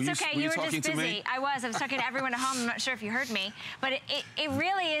 It's okay, you were just busy. I was talking to everyone at home. I'm not sure if you heard me, but it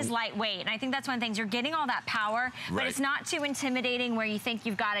really is lightweight. And I think that's one of the things. You're getting all that power, but it's not too intimidating where you think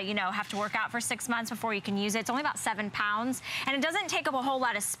you've got to, you know, have to work out for 6 months before you can use it. It's only about 7 pounds, and it doesn't take up a whole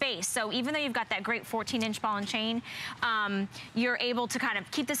lot of space. So even though you've got that great 14-inch ball and chain, you're able to kind of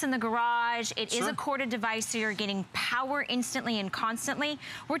keep this in the garage. It is a corded device, so you're getting power instantly and constantly.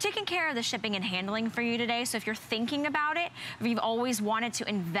 We're taking care of the shipping and handling for you today. So if you're thinking about it, if you've always wanted to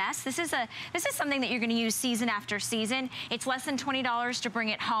invest, this is something that you're going to use season after season. It's less than $20 to bring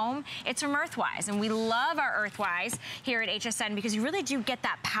it home. It's from Earthwise, and we love our Earthwise here at HSN because you really do get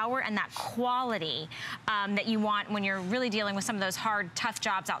that power and that quality that you want when you're really dealing with some of those hard, tough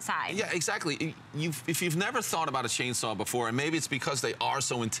jobs outside. Yeah, exactly. If you've never thought about a chainsaw before, and maybe it's because they are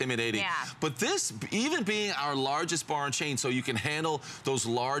so intimidating, but this, even being our largest bar and chain, so you can handle those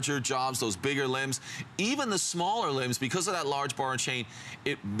larger jobs, those bigger limbs, even the smaller limbs, because of that large bar and chain,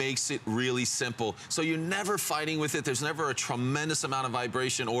 it makes it really simple. So you're never fighting with it. There's never a tremendous amount of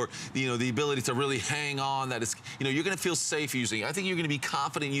vibration or, you know, the ability to really hang on. That it's, you know, you're going to feel safe using it. I think you're going to be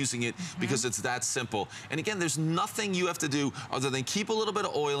confident using it because it's that simple. And again, there's nothing you have to do other than keep a little bit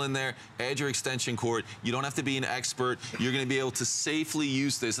of oil in there, add your extension cord. You don't have to be an expert. You're going to be able to safely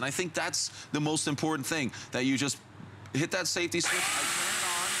use this. And I think that's the most important thing, that you just hit that safety switch, I turn it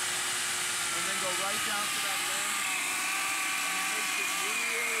on, and then go right down to that limb.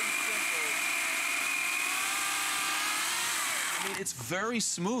 I mean, it's very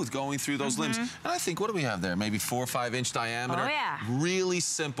smooth going through those limbs. And I think, what do we have there? Maybe 4 or 5 inch diameter. Oh, yeah. Really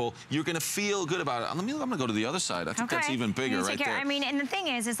simple. You're going to feel good about it. I'm going to go to the other side. I think that's even bigger right there. I mean, and the thing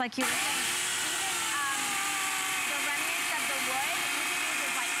is like you were saying, even the remnants of the wood, you can use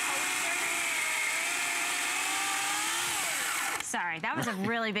as like posters. Sorry, that was a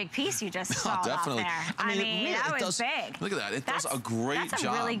really big piece you just saw off there. I mean, that was big. Look at that. It does a great job. That's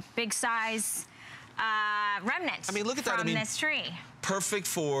a really big size remnant. I mean, look at that. From this tree. Perfect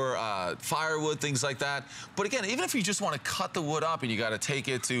for firewood, things like that. But again, even if you just want to cut the wood up and you got to take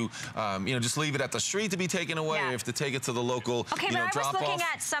it to, you know, just leave it at the street to be taken away, or you have to take it to the local, you know, drop off. I was looking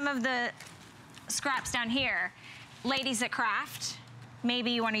at some of the scraps down here. Ladies that craft.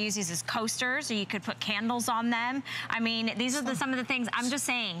 Maybe you want to use these as coasters, or you could put candles on them. I mean, these are some of the things. I'm just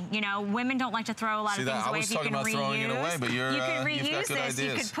saying, you know, women don't like to throw a lot of things away. I was talking about throwing it away, but you could reuse this.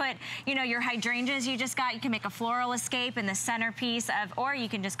 You could put, you know, your hydrangeas you just got. You can make a floral escape in the centerpiece of, or you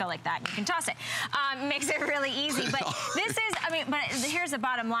can just go like that and you can toss it. Makes it really easy. But this is, I mean, but here's the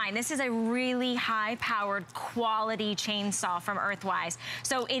bottom line. This is a really high-powered, quality chainsaw from Earthwise.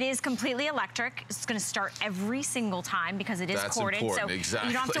 So it is completely electric. It's going to start every single time because it is corded. Important. So exactly.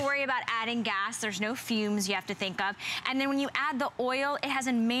 you don't have to worry about adding gas. There's no fumes you have to think of. And then when you add the oil, it has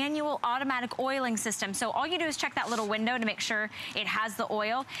a manual automatic oiling system. So all you do is check that little window to make sure it has the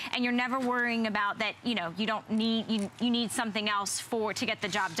oil, and you're never worrying about that, you know, you don't need, you need something else to get the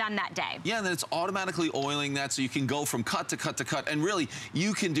job done that day. Yeah, and then it's automatically oiling that, so you can go from cut to cut to cut. And really,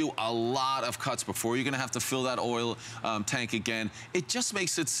 you can do a lot of cuts before you're gonna have to fill that oil tank again. It just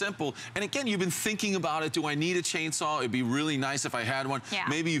makes it simple. And again, you've been thinking about it. Do I need a chainsaw? It'd be really nice if I had one. Yeah.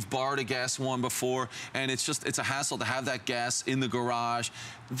 Maybe you've borrowed a gas one before, and it's a hassle to have that gas in the garage.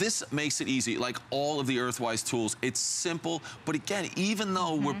 This makes it easy, like all of the Earthwise tools. It's simple, but again, even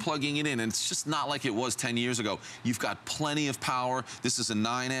though we're plugging it in, and it's just not like it was 10 years ago, you've got plenty of power. This is a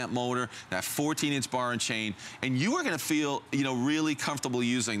 9-amp motor, that 14-inch bar and chain, and you are gonna feel, you know, really comfortable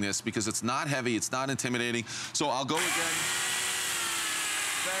using this because it's not heavy, it's not intimidating. So I'll go again.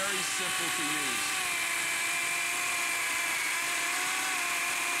 Very simple to use.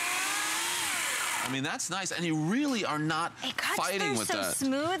 I mean, that's nice, and you really are not fighting with that. It cuts through so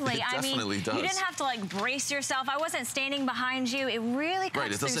smoothly. It definitely does. You didn't have to like brace yourself. I wasn't standing behind you. It really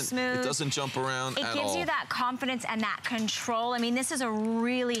cuts through smooth. It doesn't jump around at all. It gives you that confidence and that control. I mean, this is a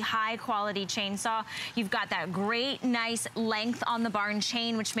really high quality chainsaw. You've got that great, nice length on the bar and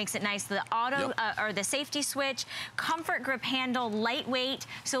chain, which makes it nice. The auto or the safety switch, comfort grip handle, lightweight.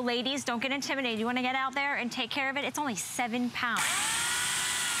 So ladies, don't get intimidated. You want to get out there and take care of it. It's only 7 pounds.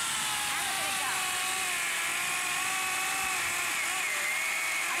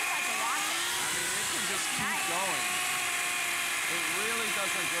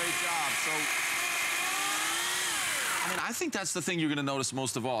 I think that's the thing you're going to notice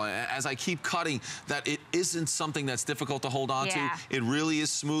most of all. As I keep cutting, that it isn't something that's difficult to hold on to. It really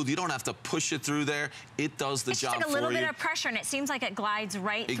is smooth. You don't have to push it through there. It does the job for you. It's just like a little bit of pressure, and it seems like it glides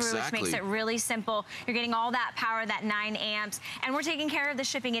right through, which makes it really simple. You're getting all that power, that 9 amps, and we're taking care of the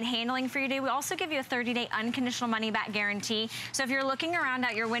shipping and handling for you today. We also give you a 30-day unconditional money-back guarantee. So if you're looking around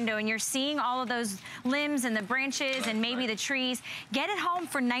out your window and you're seeing all of those limbs and the branches and maybe the trees, get it home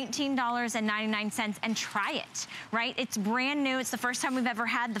for $19.99 and try it, right? It's brand new. It's the first time we've ever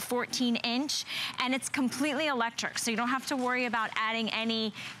had the 14-inch, and it's completely electric, so you don't have to worry about adding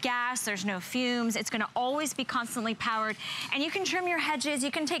any gas. There's no fumes. It's going to always be constantly powered, and you can trim your hedges.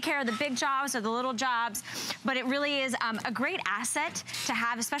 You can take care of the big jobs or the little jobs, but it really is a great asset to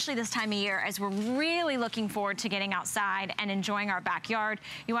have, especially this time of year, as we're really looking forward to getting outside and enjoying our backyard.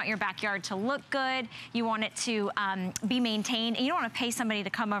 You want your backyard to look good. You want it to be maintained, and you don't want to pay somebody to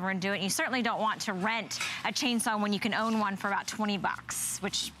come over and do it. And you certainly don't want to rent a chainsaw when you can own one for about 20 bucks,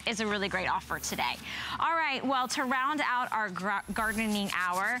 which is a really great offer today. All right, well, to round out our gardening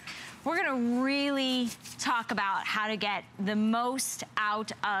hour, we're gonna really talk about how to get the most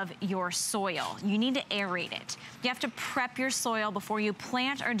out of your soil. You need to aerate it. You have to prep your soil before you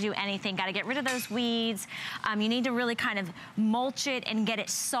plant or do anything. Gotta get rid of those weeds. You need to really kind of mulch it and get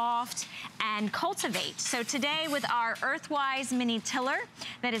it soft and cultivate. So today with our Earthwise mini tiller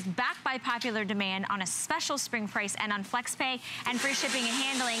that is backed by popular demand on a special spring price and on FlexPay and free shipping and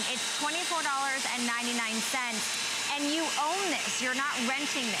handling, it's $24.99. And you own this, you're not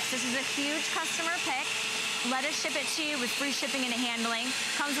renting this. This is a huge customer pick. Let us ship it to you with free shipping and handling.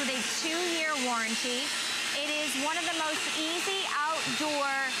 Comes with a 2-year warranty. It is one of the most easy outdoor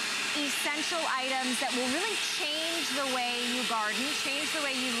essential items that will really change the way you garden, change the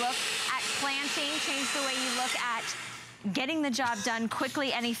way you look at planting, change the way you look at getting the job done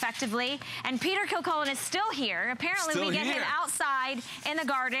quickly and effectively. And Peter Kilcullen is still here. Apparently we get him outside in the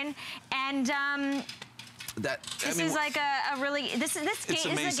garden, and this is like a really, this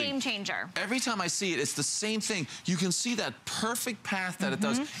is a game changer. Every time I see it, it's the same thing. You can see that perfect path that it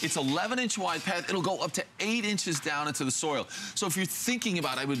does. It's 11-inch wide path. It'll go up to 8 inches down into the soil. So if you're thinking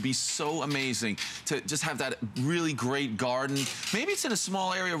about it, it would be so amazing to just have that really great garden. Maybe it's in a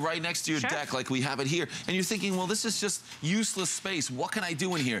small area right next to your deck like we have it here. And you're thinking, well, this is just useless space. What can I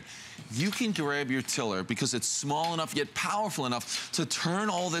do in here? You can grab your tiller because it's small enough yet powerful enough to turn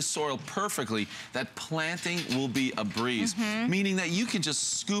all this soil perfectly. That plant planting will be a breeze, meaning that you can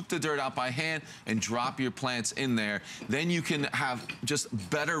just scoop the dirt out by hand and drop your plants in there. Then you can have just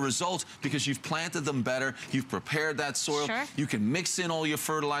better results because you've planted them better, you've prepared that soil, you can mix in all your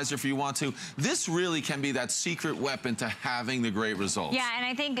fertilizer if you want to. This really can be that secret weapon to having the great results. Yeah, and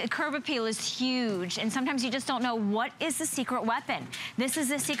I think curb appeal is huge, and sometimes you just don't know what is the secret weapon. This is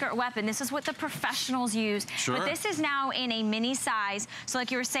the secret weapon. This is what the professionals use. But this is now in a mini size, so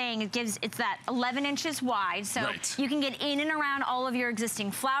like you were saying, it's that 11 inches wide, so you can get in and around all of your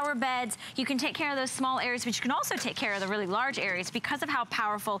existing flower beds. You can take care of those small areas, but you can also take care of the really large areas because of how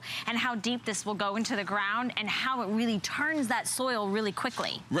powerful and how deep this will go into the ground and how it really turns that soil really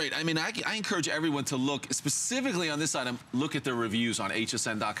quickly. Right. I mean, I encourage everyone to look specifically on this item, look at the reviews on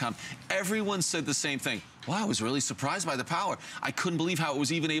hsn.com. Everyone said the same thing. Wow, I was really surprised by the power. I couldn't believe how it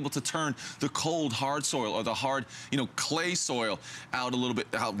was even able to turn the cold, hard soil or the hard, clay soil out a little bit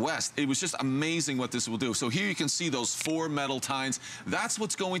out west. It was just amazing what this will do. So here you can see those 4 metal tines. That's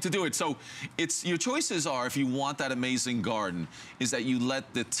what's going to do it. So your choices are, if you want that amazing garden, is that you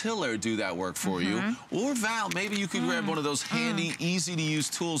let the tiller do that work for you. Or Val, maybe you could grab one of those handy, easy to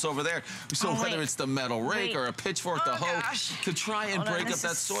use tools over there. So whether it's the metal rake or a pitchfork, the hoe, to try and break up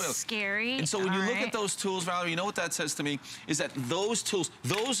that soil. Scary. And so when you look at those tools, Valerie, you know what that says to me? Is that those tools,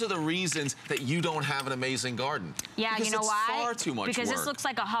 those are the reasons that you don't have an amazing garden. Yeah, because you know why? It's far too much because work. This looks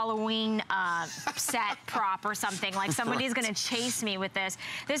like a Halloween set prop or something. Like somebody's gonna chase me with this.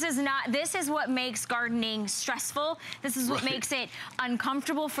 This is what makes gardening stressful. This is what makes it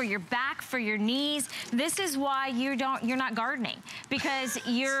uncomfortable for your back, for your knees. This is why you're not gardening. Because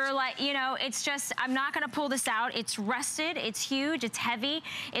you're like, it's just, I'm not gonna pull this out. It's rusted, it's huge, it's heavy.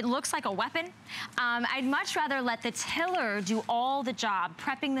 It looks like a weapon. I'd much rather let the tiller do all the job,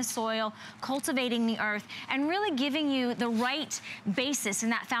 prepping the soil, cultivating the earth, and really giving you the right basis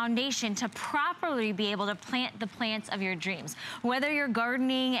and that foundation to properly be able to plant the plants of your dreams. Whether you're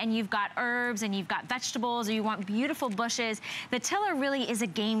gardening and you've got herbs and you've got vegetables or you want beautiful bushes, the tiller really is a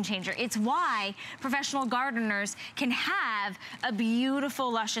game changer. It's why professional gardeners can have a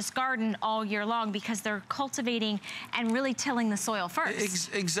beautiful, luscious garden all year long, because they're cultivating and really tilling the soil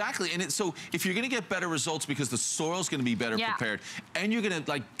first. Exactly. And so if you're going to get better results because the soil's going to be better prepared, and you're going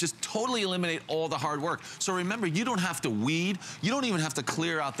to just totally eliminate all the hard work. So remember, you don't have to weed. You don't even have to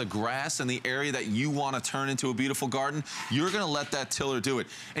clear out the grass in the area that you want to turn into a beautiful garden. You're going to let that tiller do it.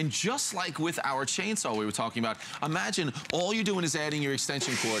 And just like with our chainsaw we were talking about, imagine all you're doing is adding your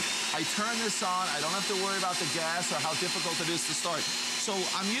extension cord. I turn this on. I don't have to worry about the gas or how difficult it is to start. So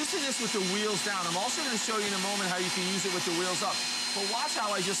I'm using this with the wheels down. I'm also going to show you in a moment how you can use it with the wheels up. But watch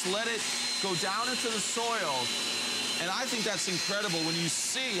how I just let it go down into the soil. And I think that's incredible when you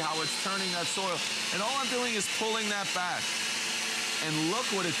see how it's turning that soil. And all I'm doing is pulling that back. And look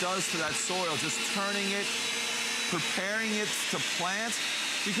what it does to that soil, just turning it, preparing it to plant.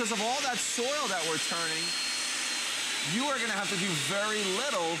 Because of all that soil that we're turning, you are gonna have to do very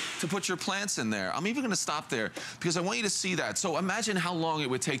little to put your plants in there. I'm even gonna stop there because I want you to see that. So imagine how long it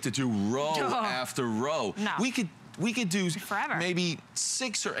would take to do row after row. No. We could do forever. Maybe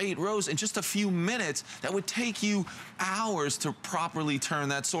 6 or 8 rows in just a few minutes. That would take you hours to properly turn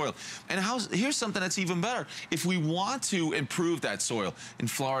that soil. And here's something that's even better. If we want to improve that soil, in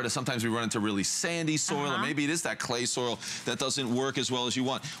Florida, sometimes we run into really sandy soil, or maybe it is that clay soil that doesn't work as well as you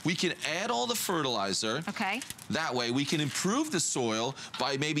want. We can add all the fertilizer. Okay. That way, we can improve the soil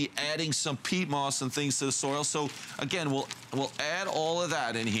by maybe adding some peat moss and things to the soil. So again, we'll add all of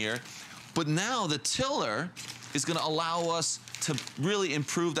that in here. But now the tiller is going to allow us to really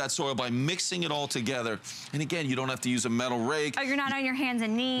improve that soil by mixing it all together. And again, you don't have to use a metal rake. Oh, you're not on your hands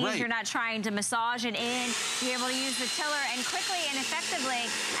and knees. You're not trying to massage it in. You're able to use the tiller and quickly and effectively,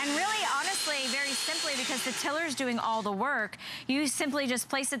 and really, honestly, very simply, because the tiller's doing all the work, you simply just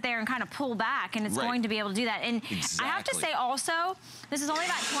place it there and kind of pull back, and it's going to be able to do that. And I have to say also, this is only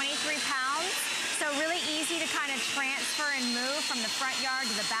about 23 pounds. So really easy to kind of transfer and move from the front yard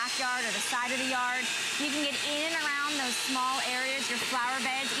to the backyard or the side of the yard. You can get in and around those small areas, your flower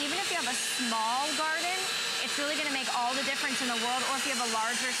beds. Even if you have a small garden, it's really gonna make all the difference in the world, or if you have a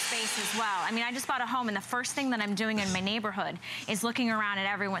larger space as well. I mean, I just bought a home, and the first thing that I'm doing in my neighborhood is looking around at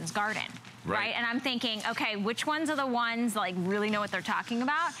everyone's garden. Right? And I'm thinking, okay, which ones are the ones that like really know what they're talking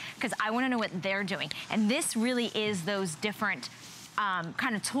about? Because I wanna know what they're doing. And this really is those different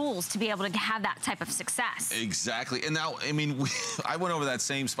kind of tools to be able to have that type of success. Exactly. And now, I mean, I went over that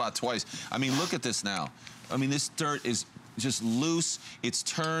same spot twice. I mean, look at this now. I mean, this dirt is just loose. It's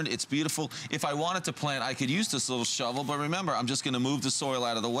turned. It's beautiful. If I wanted to plant, I could use this little shovel, but remember, I'm just going to move the soil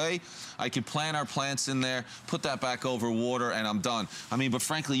out of the way. I could plant our plants in there, put that back over water, and I'm done. I mean, but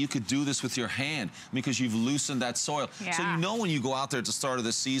frankly, you could do this with your hand because you've loosened that soil. Yeah. So you know when you go out there at the start of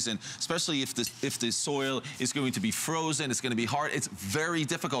the season, especially if the soil is going to be frozen, it's going to be hard, it's very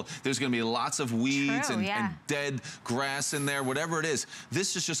difficult. There's going to be lots of weeds and dead grass in there, whatever it is.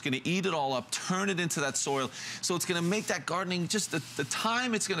 This is just going to eat it all up, turn it into that soil. So it's going to make that gardening just the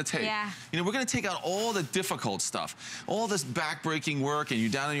time it's going to take. Yeah. You know, we're going to take out all the difficult stuff, all this back-breaking work, and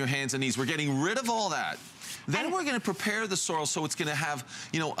you're down on your hands and knees. We're getting rid of all that. Then we're going to prepare the soil so it's going to have,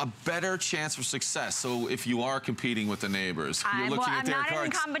 you know, a better chance for success. So if you are competing with the neighbors, you're looking at their cards. I'm not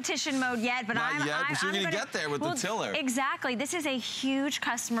in competition mode yet, but but you're going to get there with the tiller. Exactly. This is a huge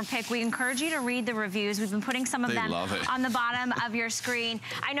customer pick. We encourage you to read the reviews. We've been putting some of them on the bottom of your screen.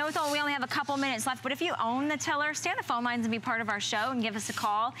 I know we only have a couple minutes left, but if you own the tiller, stay on the phone lines and be part of our show and give us a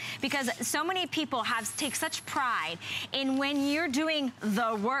call, because so many people take such pride in when you're doing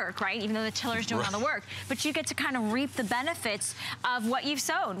the work, right? Even though the tiller's doing all the work, but you get to kind of reap the benefits of what you've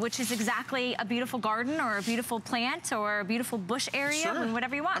sowed, which is exactly a beautiful garden or a beautiful plant or a beautiful bush area,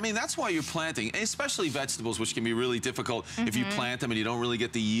 whatever you want. I mean, that's why you're planting, especially vegetables, which can be really difficult if you plant them and you don't really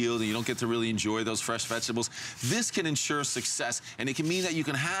get the yield and you don't get to really enjoy those fresh vegetables. This can ensure success, and it can mean that you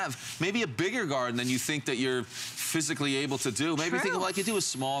can have maybe a bigger garden than you think that you're physically able to do. Maybe you think, well, I could do a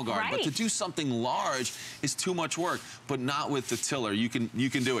small garden, but to do something large is too much work, but not with the tiller. You can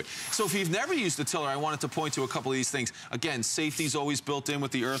do it. So if you've never used the tiller, I wanted to point to a couple of these things. Again, safety's always built in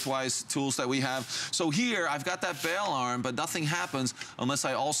with the Earthwise tools that we have. So here, I've got that bail arm, but nothing happens unless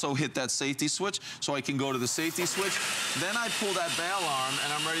I also hit that safety switch. So I can go to the safety switch, then I pull that bail arm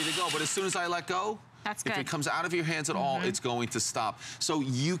and I'm ready to go. But as soon as I let go, that's good. If it comes out of your hands at all, it's going to stop. So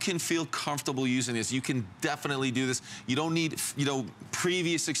you can feel comfortable using this. You can definitely do this. You don't need, you know,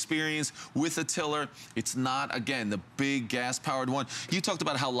 previous experience with a tiller. It's not, again, the big gas-powered one. You talked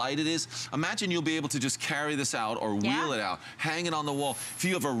about how light it is. Imagine you'll be able to just carry this out or wheel it out, hang it on the wall. If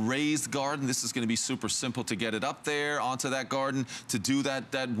you have a raised garden, this is going to be super simple to get it up there onto that garden, to do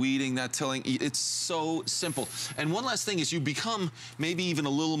that weeding, that tilling. It's so simple. And one last thing is you become maybe even a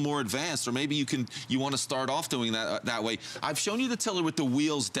little more advanced, or maybe you want to start off doing that way. I've shown you the tiller with the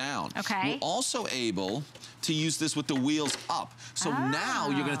wheels down. Okay. You're also able to use this with the wheels up. So now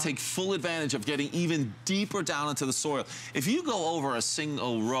you're going to take full advantage of getting even deeper down into the soil. If you go over a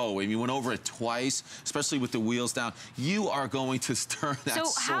single row and you went over it twice, especially with the wheels down, you are going to turn that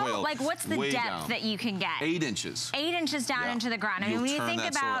soil what's the depth down. That you can get? 8 inches. 8 inches down into the ground. I mean, when you think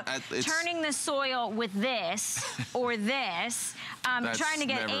about turning the soil with this or this, trying to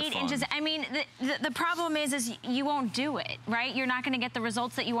get 8 inches, I mean, the problem is you won't do it, right? You're not going to get the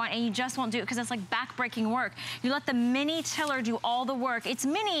results that you want, and you just won't do it because it's like back-breaking work. You let the mini tiller do all the work. It's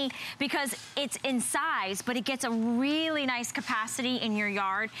mini because it's in size, but it gets a really nice capacity in your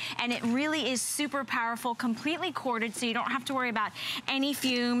yard, and it really is super powerful, completely corded, so you don't have to worry about any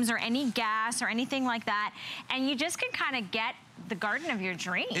fumes or any gas or anything like that, and you just can kind of get the garden of your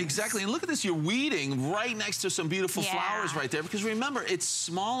dreams. Exactly, and look at this, you're weeding right next to some beautiful flowers right there, because remember, it's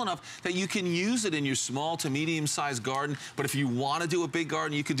small enough that you can use it in your small to medium-sized garden, but if you want to do a big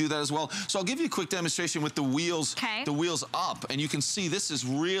garden, you can do that as well. So I'll give you a quick demonstration with the wheels up, and you can see this is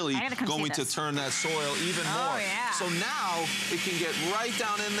really going to turn that soil even more. So now it can get right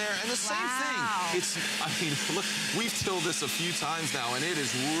down in there, and the same thing. I mean, look, we've tilled this a few times now, and it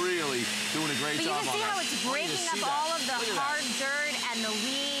is really doing a great job on that. But you can see how it's breaking up all of the hard dirt and the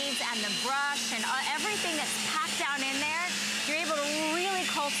weeds and the brush and everything that's packed down in there. You're able to really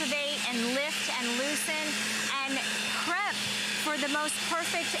cultivate and lift and loosen and prep for the most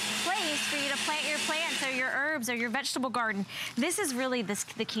perfect place for you to plant your plants or your herbs or your vegetable garden. This is really the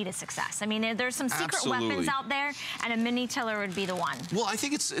key to success. I mean, there's some secret weapons out there, and a mini tiller would be the one. Well, I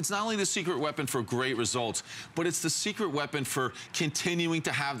think it's not only the secret weapon for great results, but it's the secret weapon for continuing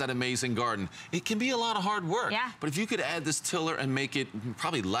to have that amazing garden. It can be a lot of hard work, but if you could add this tiller and make it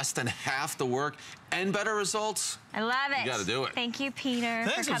probably less than half the work and better results, I love it. You got to do it. Thank you, Peter,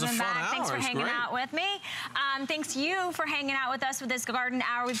 for coming back. Thanks for hanging out with me. Thanks you for hanging out with us with this garden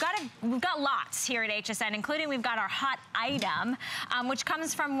hour. We've got lots here at HSN, including we've got our hot item, which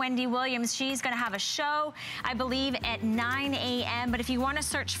comes from Wendy Williams. She's going to have a show, I believe, at 9 a.m. But if you want to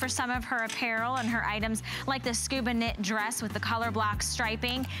search for some of her apparel and her items, like the scuba knit dress with the color block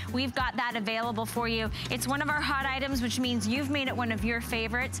striping, we've got that available for you. It's one of our hot items, which means you've made it one of your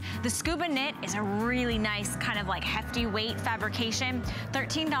favorites. The scuba knit is a really nice kind of like like hefty weight fabrication,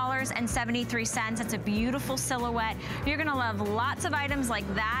 $13.73. It's a beautiful silhouette. You're gonna love lots of items like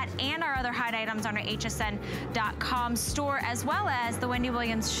that and our other hide items on our hsn.com store, as well as the Wendy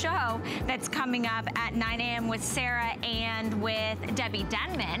Williams show that's coming up at 9 a.m. with Sarah and with Debbie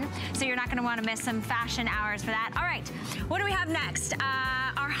Denman. So you're not gonna wanna miss some fashion hours for that. All right, what do we have next?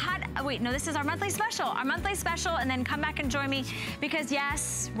 This is our monthly special. Our monthly special, and then come back and join me because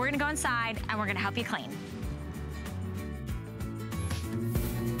yes, we're gonna go inside and we're gonna help you clean.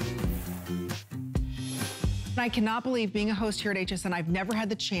 I cannot believe, being a host here at HSN, I've never had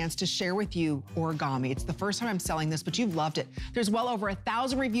the chance to share with you origami. It's the first time I'm selling this, but you've loved it. There's well over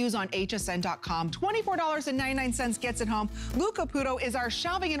 1,000 reviews on hsn.com. $24.99 gets it home. Lou Caputo is our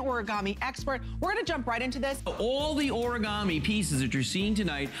shelving and origami expert. We're gonna jump right into this. All the origami pieces that you're seeing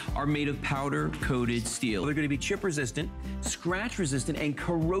tonight are made of powder-coated steel. They're gonna be chip resistant, scratch resistant, and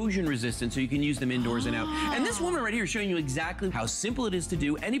corrosion resistant, so you can use them indoors and out. And this woman right here is showing you exactly how simple it is to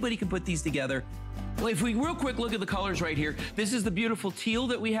do. Anybody can put these together. Well, if we real quick look at the colors right here, this is the beautiful teal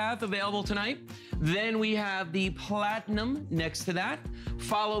that we have available tonight. Then we have the platinum next to that,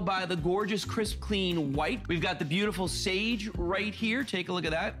 followed by the gorgeous crisp clean white. We've got the beautiful sage right here. Take a look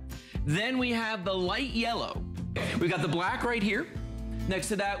at that. Then we have the light yellow. We've got the black right here. Next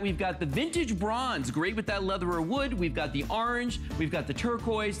to that, we've got the vintage bronze, great with that leather or wood. We've got the orange, we've got the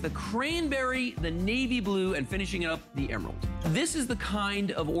turquoise, the cranberry, the navy blue, and finishing it up, the emerald. This is the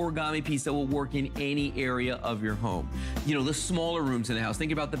kind of origami piece that will work in any area of your home. You know, the smaller rooms in the house.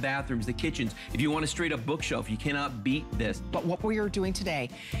 Think about the bathrooms, the kitchens. If you want a straight up bookshelf, you cannot beat this. But what we are doing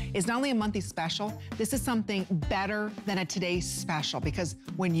today is not only a monthly special, this is something better than a today's special, because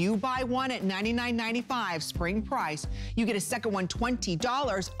when you buy one at $99.95 spring price, you get a second one $20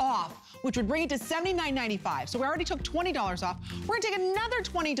 off, which would bring it to $79.95. So we already took $20 off. We're gonna take another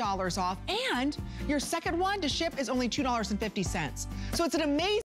 $20 off, and your second one to ship is only $2.50. So it's an amazing